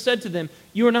place where it was said to them,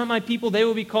 you are not my people, they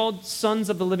will be called sons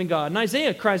of the living God. And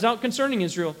Isaiah cries out concerning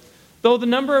Israel, though the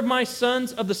number of my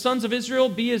sons, of the sons of Israel,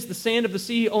 be as the sand of the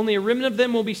sea, only a remnant of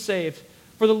them will be saved.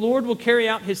 For the Lord will carry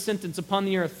out his sentence upon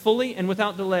the earth fully and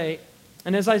without delay.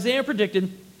 And as Isaiah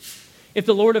predicted, if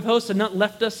the Lord of hosts had not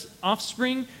left us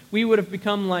offspring, we would have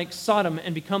become like Sodom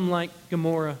and become like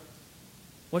Gomorrah.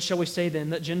 What shall we say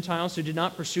then? That Gentiles who did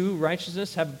not pursue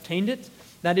righteousness have obtained it?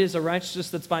 That is, a righteousness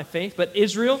that's by faith. But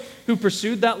Israel, who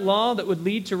pursued that law that would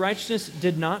lead to righteousness,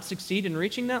 did not succeed in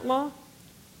reaching that law?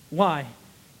 Why?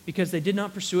 Because they did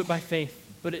not pursue it by faith,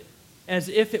 but as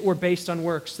if it were based on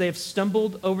works. They have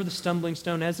stumbled over the stumbling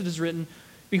stone, as it is written,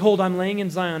 behold, I'm laying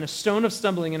in Zion a stone of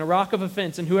stumbling and a rock of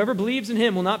offense, and whoever believes in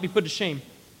him will not be put to shame.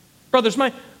 Brothers,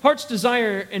 my heart's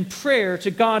desire and prayer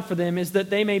to God for them is that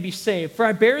they may be saved. For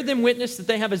I bear them witness that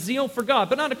they have a zeal for God,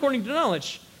 but not according to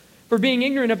knowledge. For being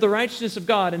ignorant of the righteousness of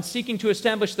God and seeking to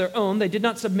establish their own, they did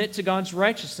not submit to God's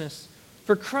righteousness.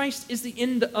 For Christ is the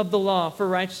end of the law for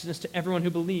righteousness to everyone who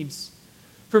believes.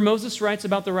 For Moses writes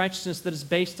about the righteousness that is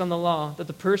based on the law, that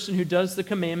the person who does the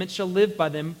commandments shall live by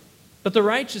them. But the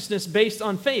righteousness based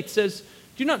on faith says,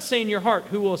 do not say in your heart,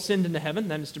 who will ascend into heaven,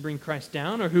 that is to bring Christ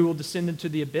down, or who will descend into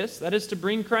the abyss, that is to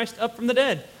bring Christ up from the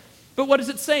dead. But what does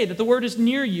it say? That the word is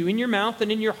near you, in your mouth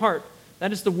and in your heart.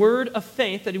 That is the word of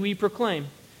faith that we proclaim.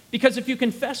 Because if you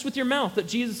confess with your mouth that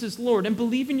Jesus is Lord and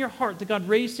believe in your heart that God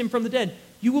raised him from the dead,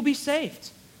 you will be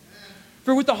saved.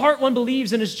 For with the heart one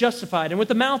believes and is justified, and with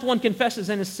the mouth one confesses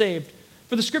and is saved.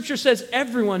 For the scripture says,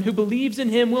 everyone who believes in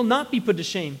him will not be put to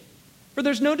shame. For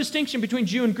there's no distinction between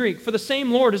Jew and Greek, for the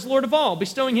same Lord is Lord of all,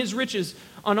 bestowing his riches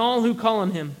on all who call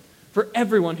on him. For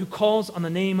everyone who calls on the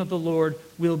name of the Lord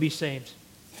will be saved.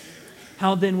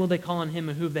 How then will they call on him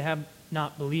in whom they have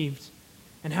not believed?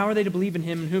 And how are they to believe in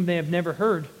him in whom they have never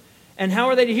heard? And how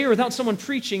are they to hear without someone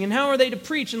preaching? And how are they to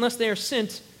preach unless they are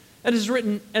sent? As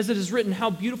it is written, how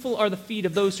beautiful are the feet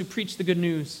of those who preach the good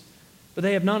news. But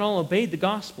they have not all obeyed the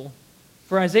gospel.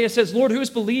 For Isaiah says, Lord, who has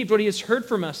believed what he has heard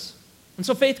from us? And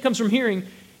so faith comes from hearing,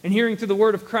 and hearing through the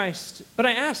word of Christ. But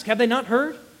I ask, have they not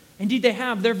heard? Indeed they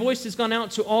have. Their voice has gone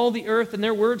out to all the earth, and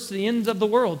their words to the ends of the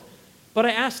world. But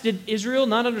I ask, did Israel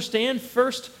not understand?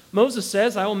 First, Moses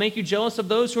says, I will make you jealous of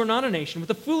those who are not a nation. With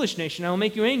a foolish nation I will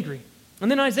make you angry. And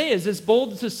then Isaiah is as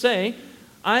bold to say,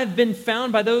 I have been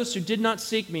found by those who did not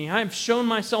seek me. I have shown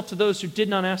myself to those who did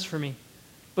not ask for me.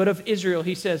 But of Israel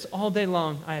he says, all day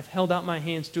long I have held out my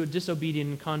hands to a disobedient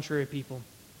and contrary people.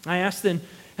 I ask then,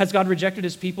 has God rejected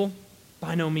his people?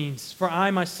 By no means. For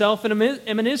I myself am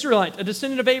an Israelite, a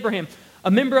descendant of Abraham, a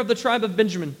member of the tribe of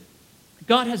Benjamin.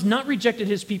 God has not rejected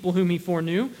his people whom he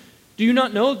foreknew. Do you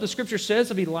not know that the scripture says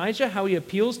of Elijah how he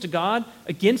appeals to God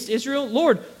against Israel?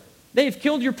 Lord, they have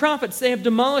killed your prophets, they have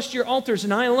demolished your altars,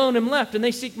 and I alone am left, and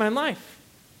they seek my life.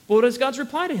 But what is God's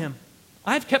reply to him?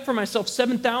 I have kept for myself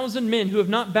 7,000 men who have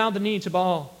not bowed the knee to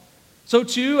Baal. So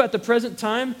too, at the present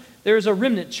time, there is a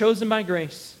remnant chosen by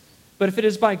grace. But if it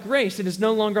is by grace, it is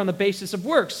no longer on the basis of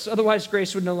works. Otherwise,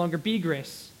 grace would no longer be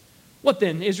grace. What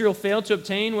then? Israel failed to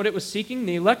obtain what it was seeking.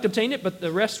 The elect obtained it, but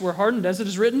the rest were hardened, as it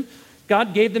is written.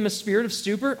 God gave them a spirit of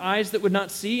stupor, eyes that would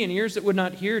not see, and ears that would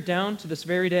not hear, down to this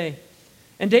very day.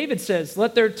 And David says,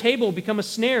 let their table become a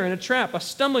snare and a trap, a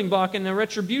stumbling block and a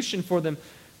retribution for them.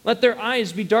 Let their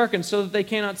eyes be darkened so that they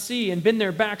cannot see, and bend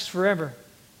their backs forever.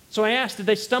 So I asked, did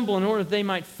they stumble in order that they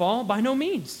might fall? By no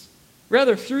means.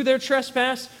 Rather, through their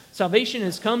trespass, salvation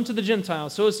has come to the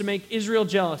Gentiles, so as to make Israel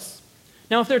jealous.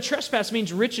 Now, if their trespass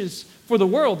means riches for the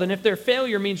world, and if their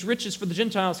failure means riches for the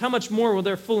Gentiles, how much more will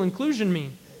their full inclusion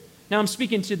mean? Now I'm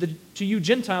speaking to you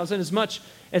Gentiles, inasmuch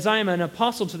as I am an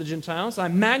apostle to the Gentiles, I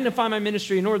magnify my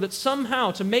ministry in order that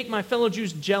somehow to make my fellow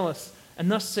Jews jealous, and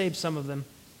thus save some of them.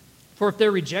 For if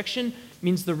their rejection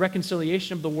means the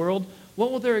reconciliation of the world,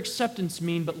 what will their acceptance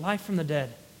mean but life from the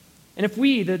dead? And if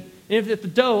the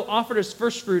dough offered as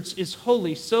first fruits is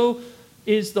holy, so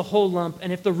is the whole lump.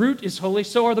 And if the root is holy,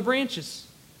 so are the branches.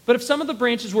 But if some of the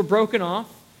branches were broken off,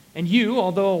 and you,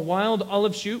 although a wild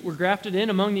olive shoot, were grafted in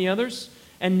among the others,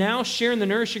 and now share in the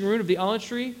nourishing root of the olive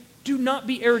tree, do not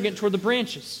be arrogant toward the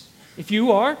branches. If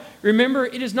you are, remember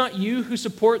it is not you who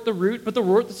support the root, but the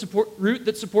root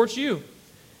that supports you.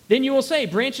 Then you will say,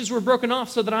 branches were broken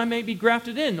off so that I may be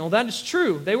grafted in. Well, that is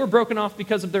true. They were broken off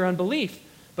because of their unbelief.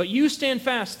 But you stand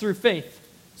fast through faith.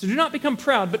 So do not become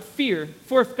proud, but fear.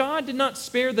 For if God did not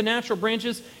spare the natural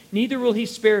branches, neither will he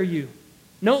spare you.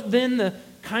 Note then the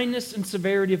kindness and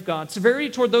severity of God. Severity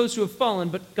toward those who have fallen,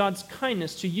 but God's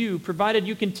kindness to you, provided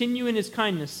you continue in his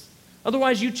kindness.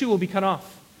 Otherwise you too will be cut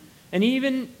off. And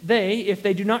even they, if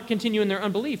they do not continue in their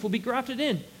unbelief, will be grafted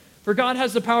in. For God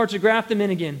has the power to graft them in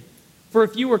again. For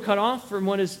if you were cut off from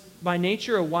what is by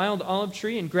nature a wild olive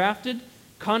tree and grafted,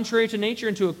 contrary to nature,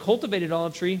 into a cultivated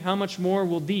olive tree, how much more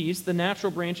will these, the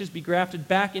natural branches, be grafted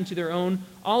back into their own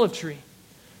olive tree?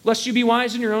 Lest you be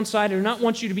wise in your own sight, I do not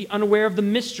want you to be unaware of the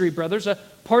mystery, brothers. A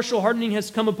partial hardening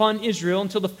has come upon Israel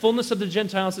until the fullness of the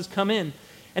Gentiles has come in.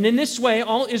 And in this way,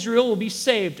 all Israel will be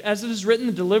saved. As it is written,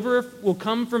 the deliverer will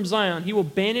come from Zion. He will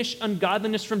banish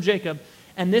ungodliness from Jacob.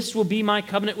 And this will be my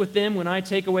covenant with them when I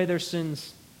take away their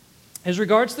sins. As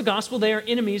regards the gospel, they are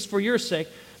enemies for your sake.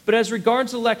 But as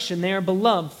regards election, they are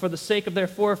beloved for the sake of their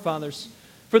forefathers.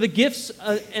 For the gifts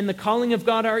and the calling of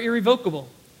God are irrevocable.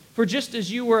 For just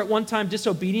as you were at one time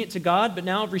disobedient to God, but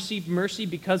now have received mercy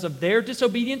because of their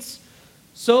disobedience,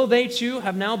 so they too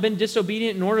have now been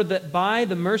disobedient in order that by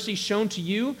the mercy shown to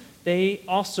you, they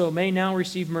also may now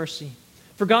receive mercy.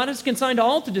 For God has consigned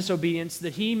all to disobedience,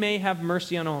 that he may have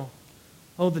mercy on all.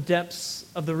 Oh, the depths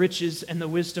of the riches and the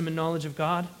wisdom and knowledge of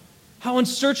God! How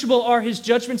unsearchable are his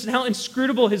judgments and how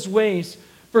inscrutable his ways!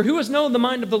 For who has known the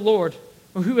mind of the Lord?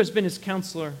 Or who has been his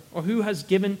counselor? Or who has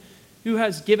given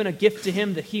a gift to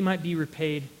him that he might be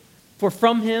repaid? For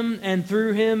from him and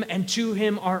through him and to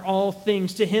him are all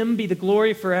things. To him be the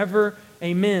glory forever.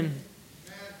 Amen.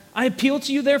 I appeal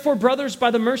to you, therefore, brothers,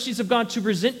 by the mercies of God, to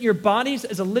present your bodies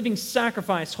as a living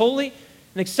sacrifice, holy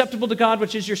and acceptable to God,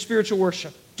 which is your spiritual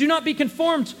worship. Do not be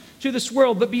conformed to this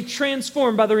world, but be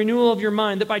transformed by the renewal of your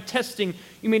mind, that by testing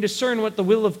you may discern what the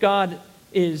will of God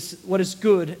is, what is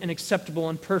good and acceptable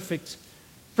and perfect.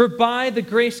 For by the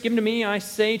grace given to me, I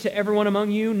say to everyone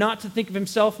among you, not to think of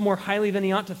himself more highly than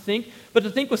he ought to think, but to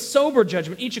think with sober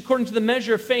judgment, each according to the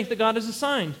measure of faith that God has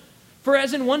assigned. For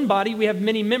as in one body we have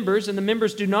many members, and the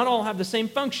members do not all have the same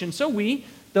function, so we,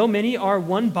 though many, are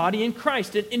one body in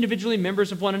Christ, and individually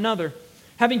members of one another.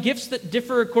 Having gifts that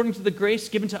differ according to the grace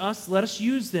given to us, let us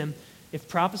use them. If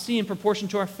prophecy, in proportion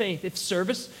to our faith. If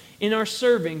service, in our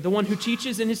serving. The one who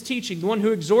teaches, in his teaching. The one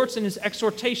who exhorts, in his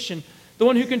exhortation. The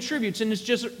one who contributes, in his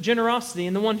generosity.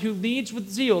 And the one who leads,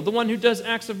 with zeal. The one who does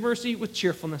acts of mercy, with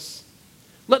cheerfulness.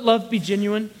 Let love be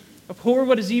genuine. Abhor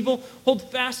what is evil. Hold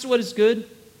fast to what is good.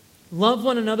 Love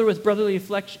one another with brotherly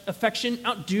affection.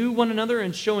 Outdo one another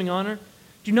in showing honor.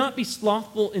 Do not be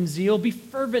slothful in zeal. Be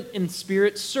fervent in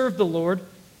spirit. Serve the Lord.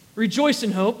 Rejoice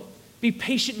in hope. Be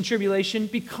patient in tribulation.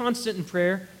 Be constant in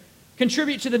prayer.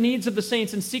 Contribute to the needs of the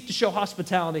saints and seek to show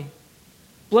hospitality.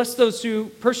 Bless those who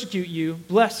persecute you.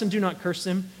 Bless and do not curse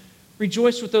them.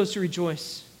 Rejoice with those who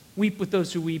rejoice. Weep with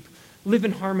those who weep. Live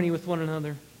in harmony with one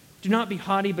another. Do not be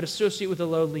haughty, but associate with the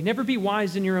lowly. Never be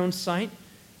wise in your own sight.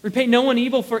 Repay no one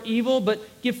evil for evil, but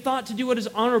give thought to do what is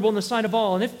honorable in the sight of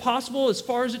all. And if possible, as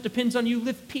far as it depends on you,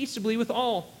 live peaceably with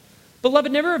all.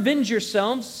 Beloved, never avenge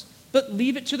yourselves, but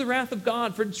leave it to the wrath of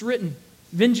God, for it's written,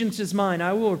 "Vengeance is mine,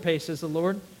 I will repay," says the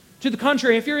Lord. To the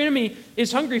contrary, if your enemy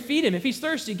is hungry, feed him. If he's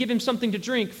thirsty, give him something to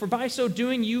drink, for by so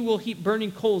doing you will heap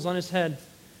burning coals on his head.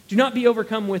 Do not be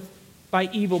overcome by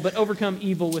evil, but overcome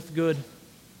evil with good.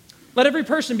 Let every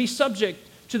person be subject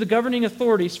to the governing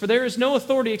authorities, for there is no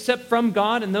authority except from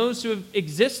God, and those who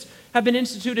exist have been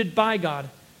instituted by God.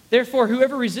 Therefore,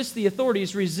 whoever resists the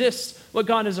authorities resists what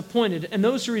God has appointed, and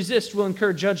those who resist will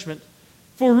incur judgment.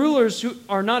 For rulers who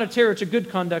are not a terror to good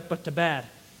conduct, but to bad.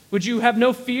 Would you have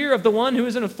no fear of the one who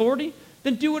is in authority?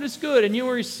 Then do what is good, and you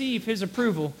will receive his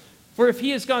approval. For if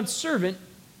he is God's servant,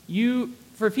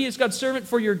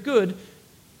 for your good.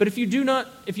 But if you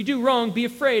do wrong, be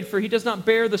afraid, for he does not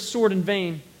bear the sword in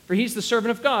vain. For he's the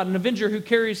servant of God, an avenger who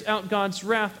carries out God's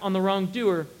wrath on the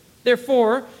wrongdoer.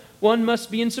 Therefore, one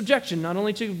must be in subjection, not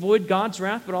only to avoid God's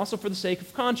wrath, but also for the sake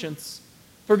of conscience.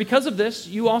 For because of this,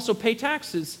 you also pay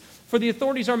taxes. For the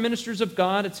authorities are ministers of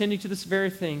God, attending to this very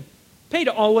thing. Pay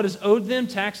to all what is owed them,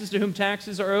 taxes to whom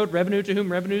taxes are owed, revenue to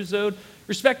whom revenue is owed,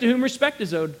 respect to whom respect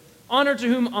is owed, honor to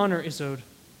whom honor is owed.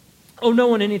 Owe no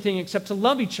one anything except to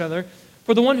love each other,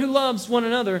 for the one who loves one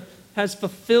another has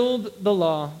fulfilled the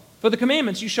law. For the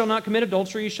commandments, you shall not commit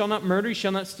adultery, you shall not murder, you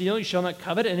shall not steal, you shall not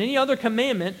covet, and any other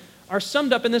commandment are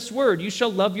summed up in this word, you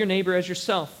shall love your neighbor as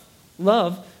yourself.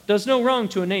 Love does no wrong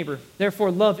to a neighbor. Therefore,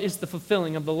 love is the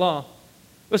fulfilling of the law.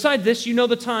 Beside this, you know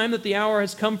the time that the hour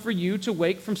has come for you to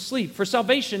wake from sleep. For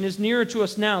salvation is nearer to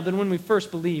us now than when we first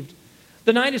believed.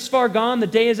 The night is far gone, the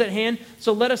day is at hand,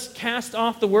 so let us cast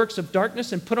off the works of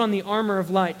darkness and put on the armor of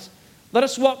light. Let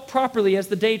us walk properly as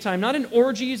the daytime, not in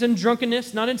orgies and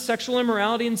drunkenness, not in sexual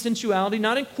immorality and sensuality,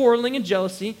 not in quarreling and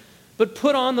jealousy, but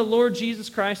put on the Lord Jesus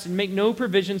Christ and make no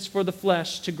provisions for the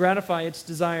flesh to gratify its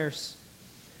desires.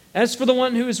 As for the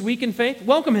one who is weak in faith,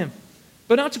 welcome him,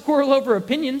 but not to quarrel over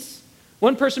opinions.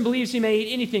 One person believes he may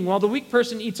eat anything, while the weak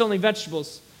person eats only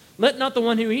vegetables. Let not the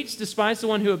one who eats despise the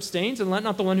one who abstains, and let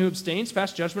not the one who abstains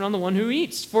pass judgment on the one who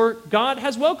eats, for God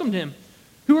has welcomed him.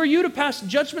 Who are you to pass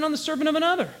judgment on the servant of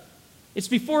another? It's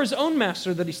before his own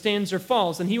master that he stands or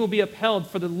falls, and he will be upheld,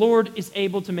 for the Lord is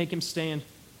able to make him stand.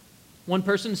 One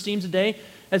person esteems a day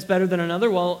as better than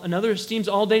another, while another esteems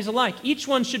all days alike. Each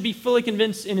one should be fully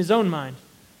convinced in his own mind.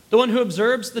 The one who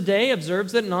observes the day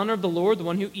observes it in honor of the Lord. The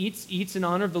one who eats, eats in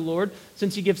honor of the Lord,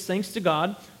 since he gives thanks to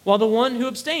God, while the one who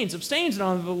abstains, abstains in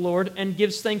honor of the Lord and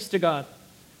gives thanks to God.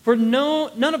 For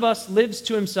none of us lives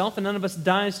to himself, and none of us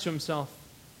dies to himself.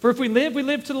 For if we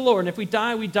live to the Lord, and if we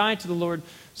die to the Lord.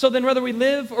 So then whether we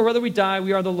live or whether we die,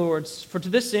 we are the Lord's. For to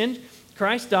this end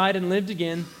Christ died and lived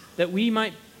again, that he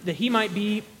might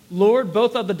be Lord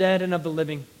both of the dead and of the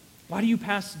living. Why do you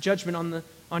pass judgment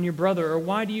on your brother, or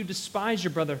why do you despise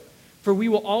your brother? For we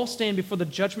will all stand before the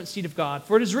judgment seat of God.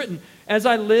 For it is written, as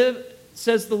I live,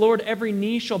 says the Lord, every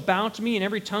knee shall bow to me, and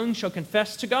every tongue shall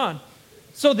confess to God.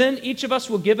 So then each of us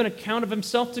will give an account of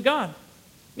himself to God.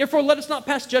 Therefore, let us not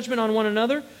pass judgment on one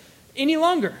another any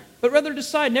longer, but rather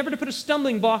decide never to put a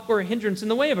stumbling block or a hindrance in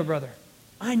the way of a brother.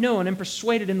 I know and am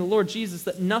persuaded in the Lord Jesus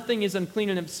that nothing is unclean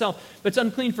in himself, but it's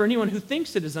unclean for anyone who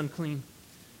thinks it is unclean.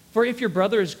 For if your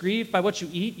brother is grieved by what you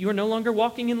eat, you are no longer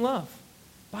walking in love.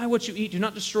 By what you eat, do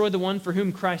not destroy the one for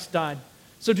whom Christ died.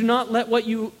 So do not let what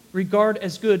you regard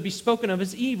as good be spoken of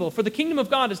as evil. For the kingdom of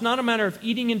God is not a matter of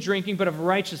eating and drinking, but of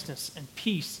righteousness and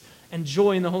peace and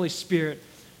joy in the Holy Spirit.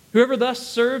 Whoever thus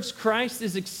serves Christ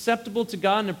is acceptable to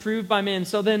God and approved by men.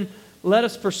 So then let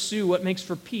us pursue what makes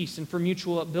for peace and for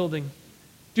mutual upbuilding.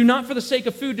 Do not for the sake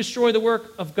of food destroy the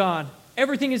work of God.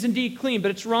 Everything is indeed clean,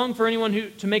 but it's wrong for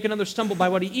anyone to make another stumble by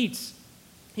what he eats.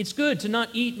 It's good to not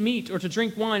eat meat or to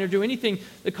drink wine or do anything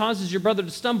that causes your brother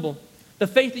to stumble. The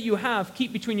faith that you have,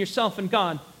 keep between yourself and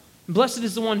God. Blessed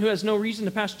is the one who has no reason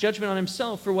to pass judgment on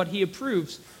himself for what he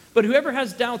approves. But whoever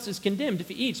has doubts is condemned if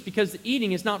he eats, because the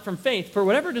eating is not from faith. For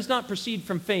whatever does not proceed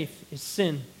from faith is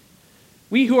sin.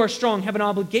 We who are strong have an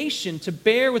obligation to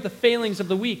bear with the failings of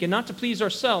the weak and not to please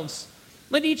ourselves.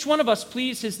 Let each one of us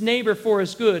please his neighbor for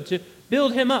his good, to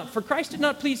build him up. For Christ did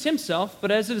not please himself,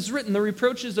 but as it is written, the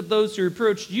reproaches of those who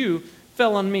reproached you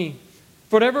fell on me.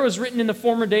 For whatever was written in the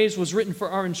former days was written for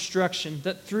our instruction,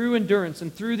 that through endurance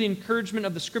and through the encouragement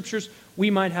of the Scriptures we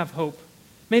might have hope.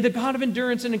 May the God of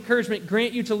endurance and encouragement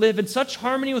grant you to live in such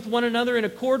harmony with one another in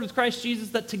accord with Christ Jesus,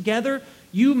 that together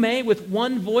you may with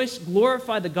one voice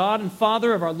glorify the God and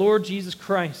Father of our Lord Jesus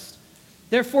Christ.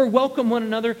 Therefore welcome one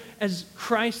another as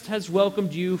Christ has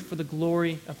welcomed you for the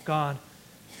glory of God.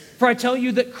 For I tell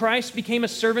you that Christ became a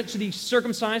servant to the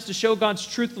circumcised to show God's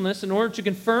truthfulness, in order to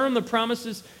confirm the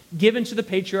promises given to the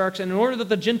patriarchs, and in order that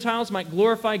the Gentiles might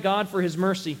glorify God for his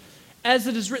mercy. As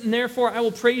it is written, therefore, I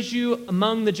will praise you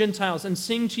among the Gentiles and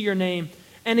sing to your name.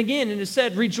 And again, it is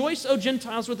said, rejoice, O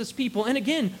Gentiles, with his people. And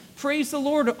again, praise the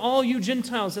Lord, all you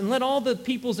Gentiles, and let all the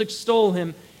peoples extol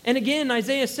him. And again,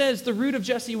 Isaiah says, the root of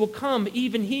Jesse will come,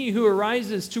 even he who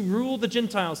arises to rule the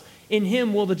Gentiles. In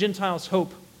him will the Gentiles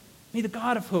hope. May the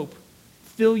God of hope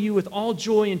fill you with all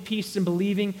joy and peace in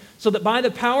believing, so that by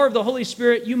the power of the Holy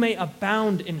Spirit you may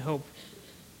abound in hope.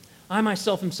 I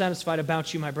myself am satisfied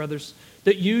about you, my brothers,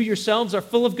 that you yourselves are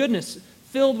full of goodness,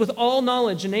 filled with all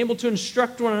knowledge, and able to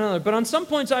instruct one another. But on some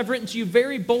points I've written to you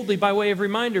very boldly by way of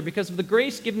reminder, because of the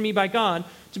grace given me by God,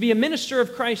 to be a minister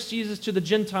of Christ Jesus to the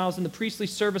Gentiles in the priestly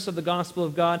service of the gospel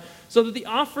of God, so that the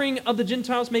offering of the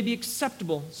Gentiles may be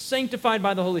acceptable, sanctified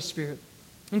by the Holy Spirit.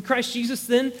 In Christ Jesus,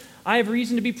 then, I have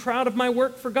reason to be proud of my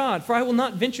work for God, for I will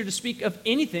not venture to speak of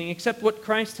anything except what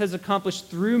Christ has accomplished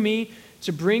through me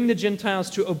to bring the Gentiles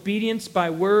to obedience by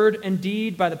word and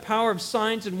deed, by the power of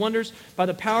signs and wonders, by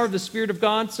the power of the Spirit of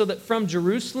God, so that from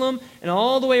Jerusalem and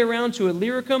all the way around to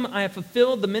Illyricum I have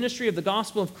fulfilled the ministry of the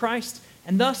gospel of Christ,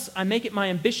 and thus I make it my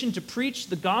ambition to preach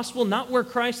the gospel not where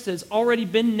Christ has already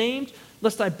been named,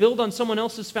 lest I build on someone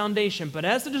else's foundation. But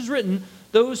as it is written,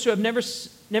 those who have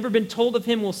never been told of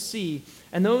him will see,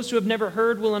 and those who have never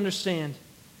heard will understand.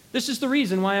 This is the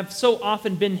reason why I have so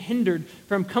often been hindered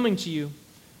from coming to you.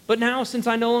 But now, since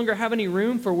I no longer have any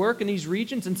room for work in these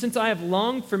regions, and since I have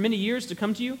longed for many years to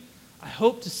come to you, I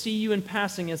hope to see you in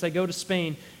passing as I go to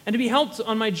Spain, and to be helped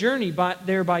on my journey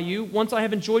there by you once I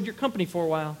have enjoyed your company for a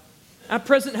while. At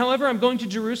present, however, I'm going to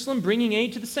Jerusalem, bringing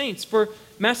aid to the saints, for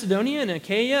Macedonia and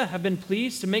Achaia have been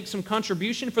pleased to make some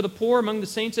contribution for the poor among the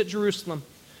saints at Jerusalem,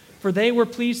 for they were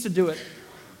pleased to do it.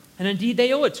 And indeed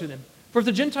they owe it to them. For if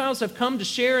the Gentiles have come to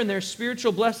share in their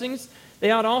spiritual blessings, they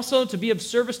ought also to be of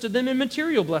service to them in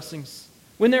material blessings.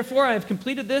 When therefore I have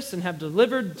completed this and have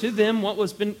delivered to them what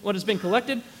has been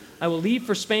collected, I will leave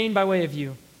for Spain by way of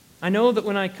you. I know that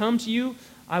when I come to you,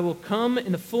 I will come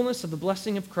in the fullness of the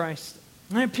blessing of Christ.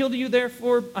 And I appeal to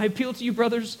you,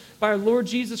 brothers, by our Lord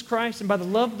Jesus Christ and by the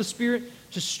love of the Spirit,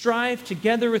 to strive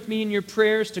together with me in your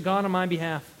prayers to God on my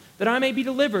behalf, that I may be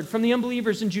delivered from the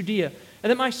unbelievers in Judea,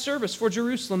 and that my service for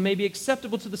Jerusalem may be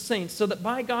acceptable to the saints, so that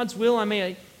by God's will I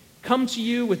may come to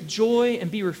you with joy and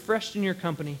be refreshed in your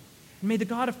company. And may the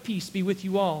God of peace be with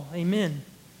you all. Amen.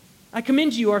 I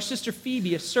commend to you our sister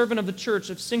Phoebe, a servant of the church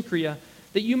of Cenchrea,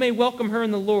 that you may welcome her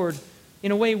in the Lord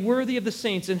in a way worthy of the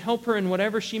saints, and help her in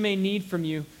whatever she may need from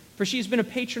you, for she has been a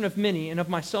patron of many and of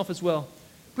myself as well.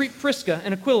 Greet Prisca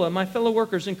and Aquila, my fellow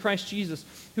workers in Christ Jesus,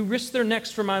 who risked their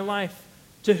necks for my life,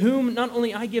 to whom not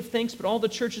only I give thanks, but all the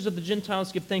churches of the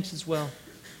Gentiles give thanks as well.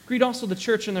 Greet also the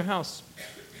church in their house.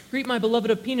 Greet my beloved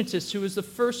Epaenetus, who is the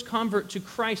first convert to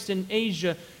Christ in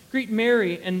Asia. Greet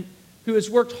Mary and who has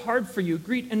worked hard for you.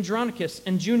 Greet Andronicus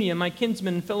and Junia, my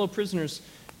kinsmen and fellow prisoners.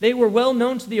 They were well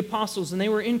known to the apostles, and they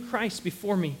were in Christ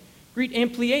before me. Greet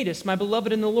Ampliatus, my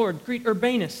beloved in the Lord. Greet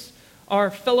Urbanus, our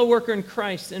fellow worker in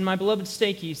Christ, and my beloved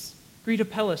Stachys. Greet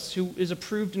Apelles, who is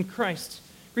approved in Christ.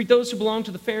 Greet those who belong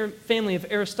to the family of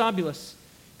Aristobulus.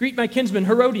 Greet my kinsman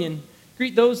Herodian.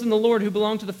 Greet those in the Lord who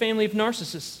belong to the family of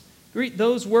Narcissus. Greet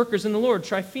those workers in the Lord,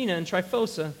 Tryphena and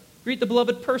Tryphosa. Greet the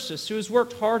beloved Persis, who has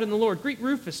worked hard in the Lord. Greet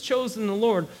Rufus, chosen in the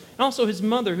Lord, and also his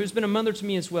mother, who has been a mother to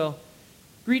me as well.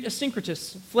 Greet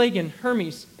Asyncritus, Phlegon,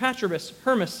 Hermes, Patrobas,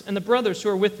 Hermas, and the brothers who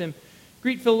are with him.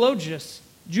 Greet Philologus,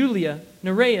 Julia,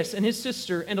 Nereus, and his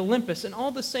sister, and Olympus, and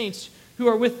all the saints who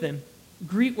are with them.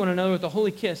 Greet one another with a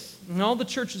holy kiss, and all the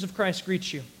churches of Christ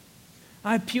greet you.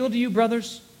 I appeal to you,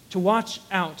 brothers, to watch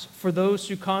out for those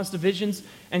who cause divisions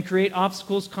and create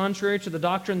obstacles contrary to the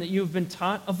doctrine that you have been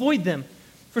taught. Avoid them.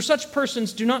 For such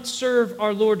persons do not serve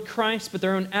our Lord Christ, but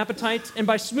their own appetites, and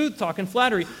by smooth talk and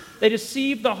flattery they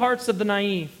deceive the hearts of the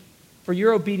naive. For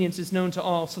your obedience is known to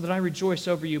all, so that I rejoice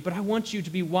over you. But I want you to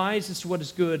be wise as to what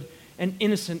is good and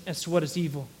innocent as to what is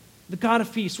evil. The God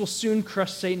of peace will soon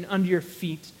crush Satan under your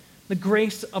feet. The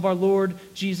grace of our Lord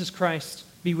Jesus Christ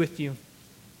be with you.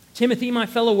 Timothy, my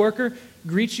fellow worker,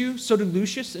 greet you. So do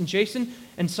Lucius and Jason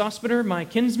and Sospater, my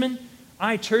kinsmen.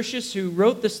 I, Tertius, who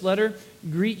wrote this letter,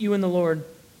 greet you in the Lord.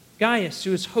 Gaius,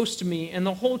 who is host to me, and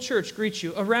the whole church greet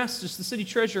you. Erastus, the city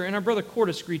treasurer, and our brother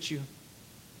Quartus greet you.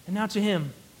 And now to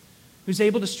him who's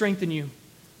able to strengthen you,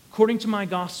 according to my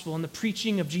gospel and the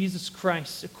preaching of Jesus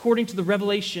Christ, according to the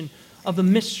revelation of the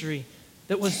mystery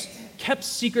that was kept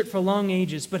secret for long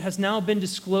ages, but has now been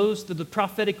disclosed through the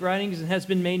prophetic writings and has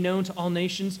been made known to all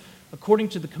nations, according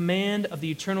to the command of the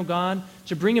eternal God,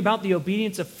 to bring about the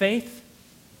obedience of faith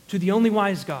to the only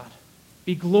wise God.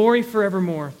 Be glory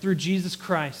forevermore through Jesus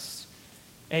Christ.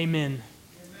 Amen.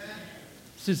 Amen.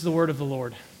 This is the word of the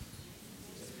Lord.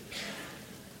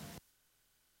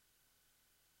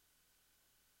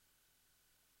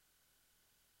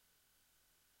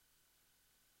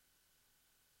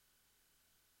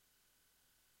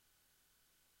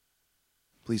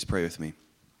 Please pray with me.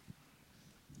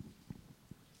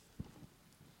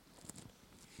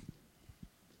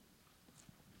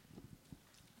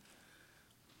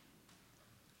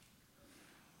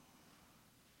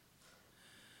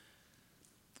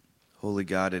 Holy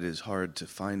God, it is hard to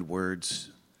find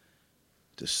words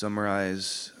to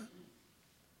summarize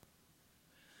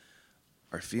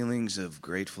our feelings of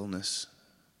gratefulness.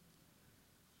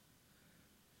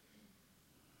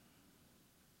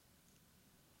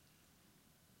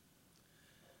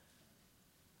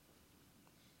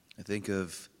 I think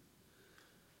of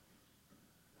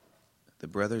the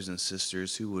brothers and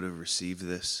sisters who would have received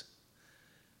this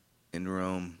in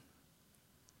Rome.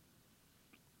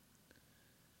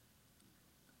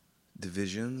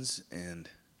 Divisions and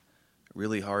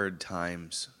really hard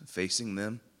times facing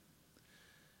them.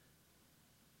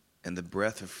 And the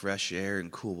breath of fresh air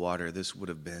and cool water this would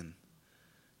have been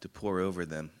to pour over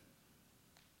them,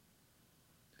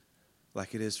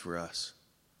 like it is for us.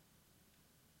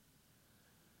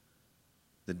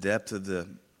 The depth of the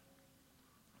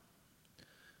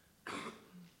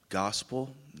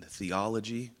gospel, the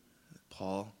theology that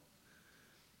Paul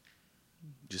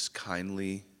just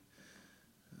kindly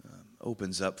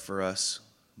opens up for us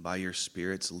by your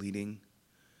Spirit's leading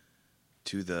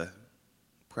to the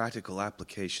practical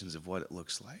applications of what it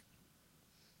looks like.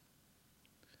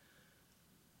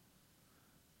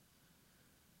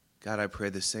 God, I pray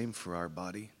the same for our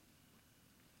body,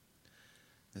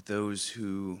 that those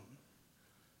who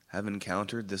have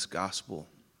encountered this gospel,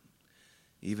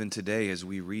 even today as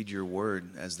we read your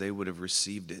word, as they would have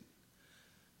received it,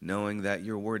 knowing that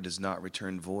your word does not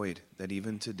return void, that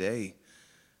even today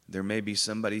there may be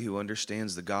somebody who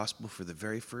understands the gospel for the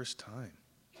very first time,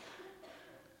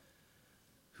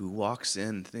 who walks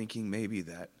in thinking maybe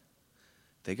that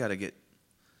they got to get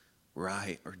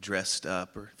right or dressed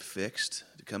up or fixed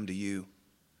to come to you,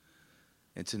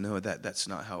 and to know that that's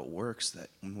not how it works, that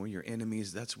when we're your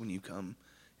enemies, that's when you come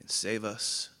and save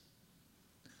us.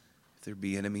 If there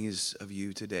be enemies of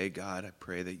you today, God, I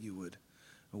pray that you would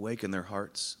awaken their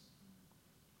hearts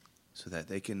so that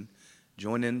they can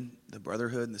join in the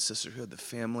brotherhood and the sisterhood, the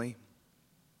family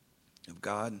of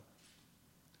God.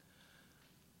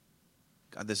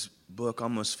 God, this book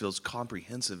almost feels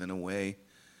comprehensive in a way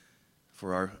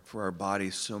for our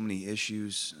bodies. So many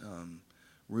issues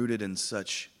rooted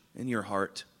in your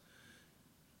heart.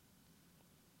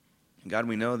 And God,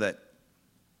 we know that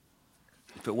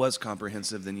if it was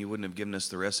comprehensive, then you wouldn't have given us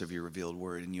the rest of your revealed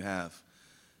word, and you have.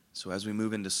 So as we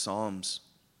move into Psalms,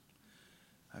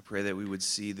 I pray that we would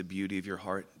see the beauty of your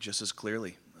heart just as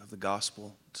clearly, of the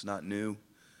gospel. It's not new.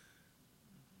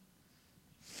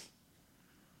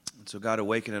 And so God,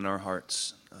 awaken in our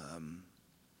hearts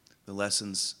the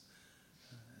lessons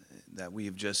that we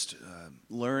have just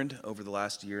learned over the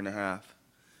last year and a half.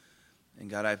 And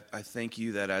God, I thank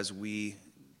you that as we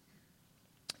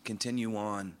continue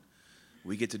on,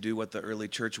 we get to do what the early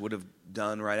church would have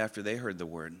done right after they heard the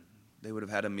word. They would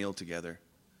have had a meal together,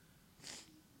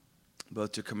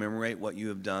 both to commemorate what you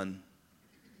have done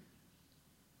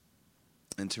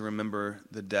and to remember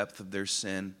the depth of their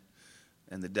sin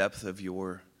and the depth of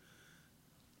your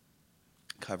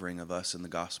covering of us in the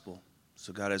gospel.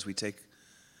 So God, as we take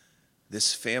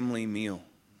this family meal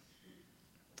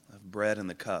of bread and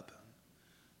the cup,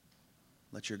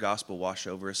 let your gospel wash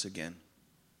over us again.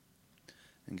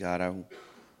 And God,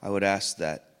 I would ask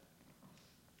that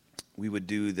we would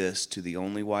do this to the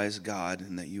only wise God,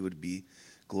 and that you would be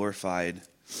glorified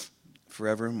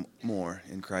forevermore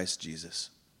in Christ Jesus.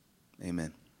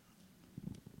 Amen.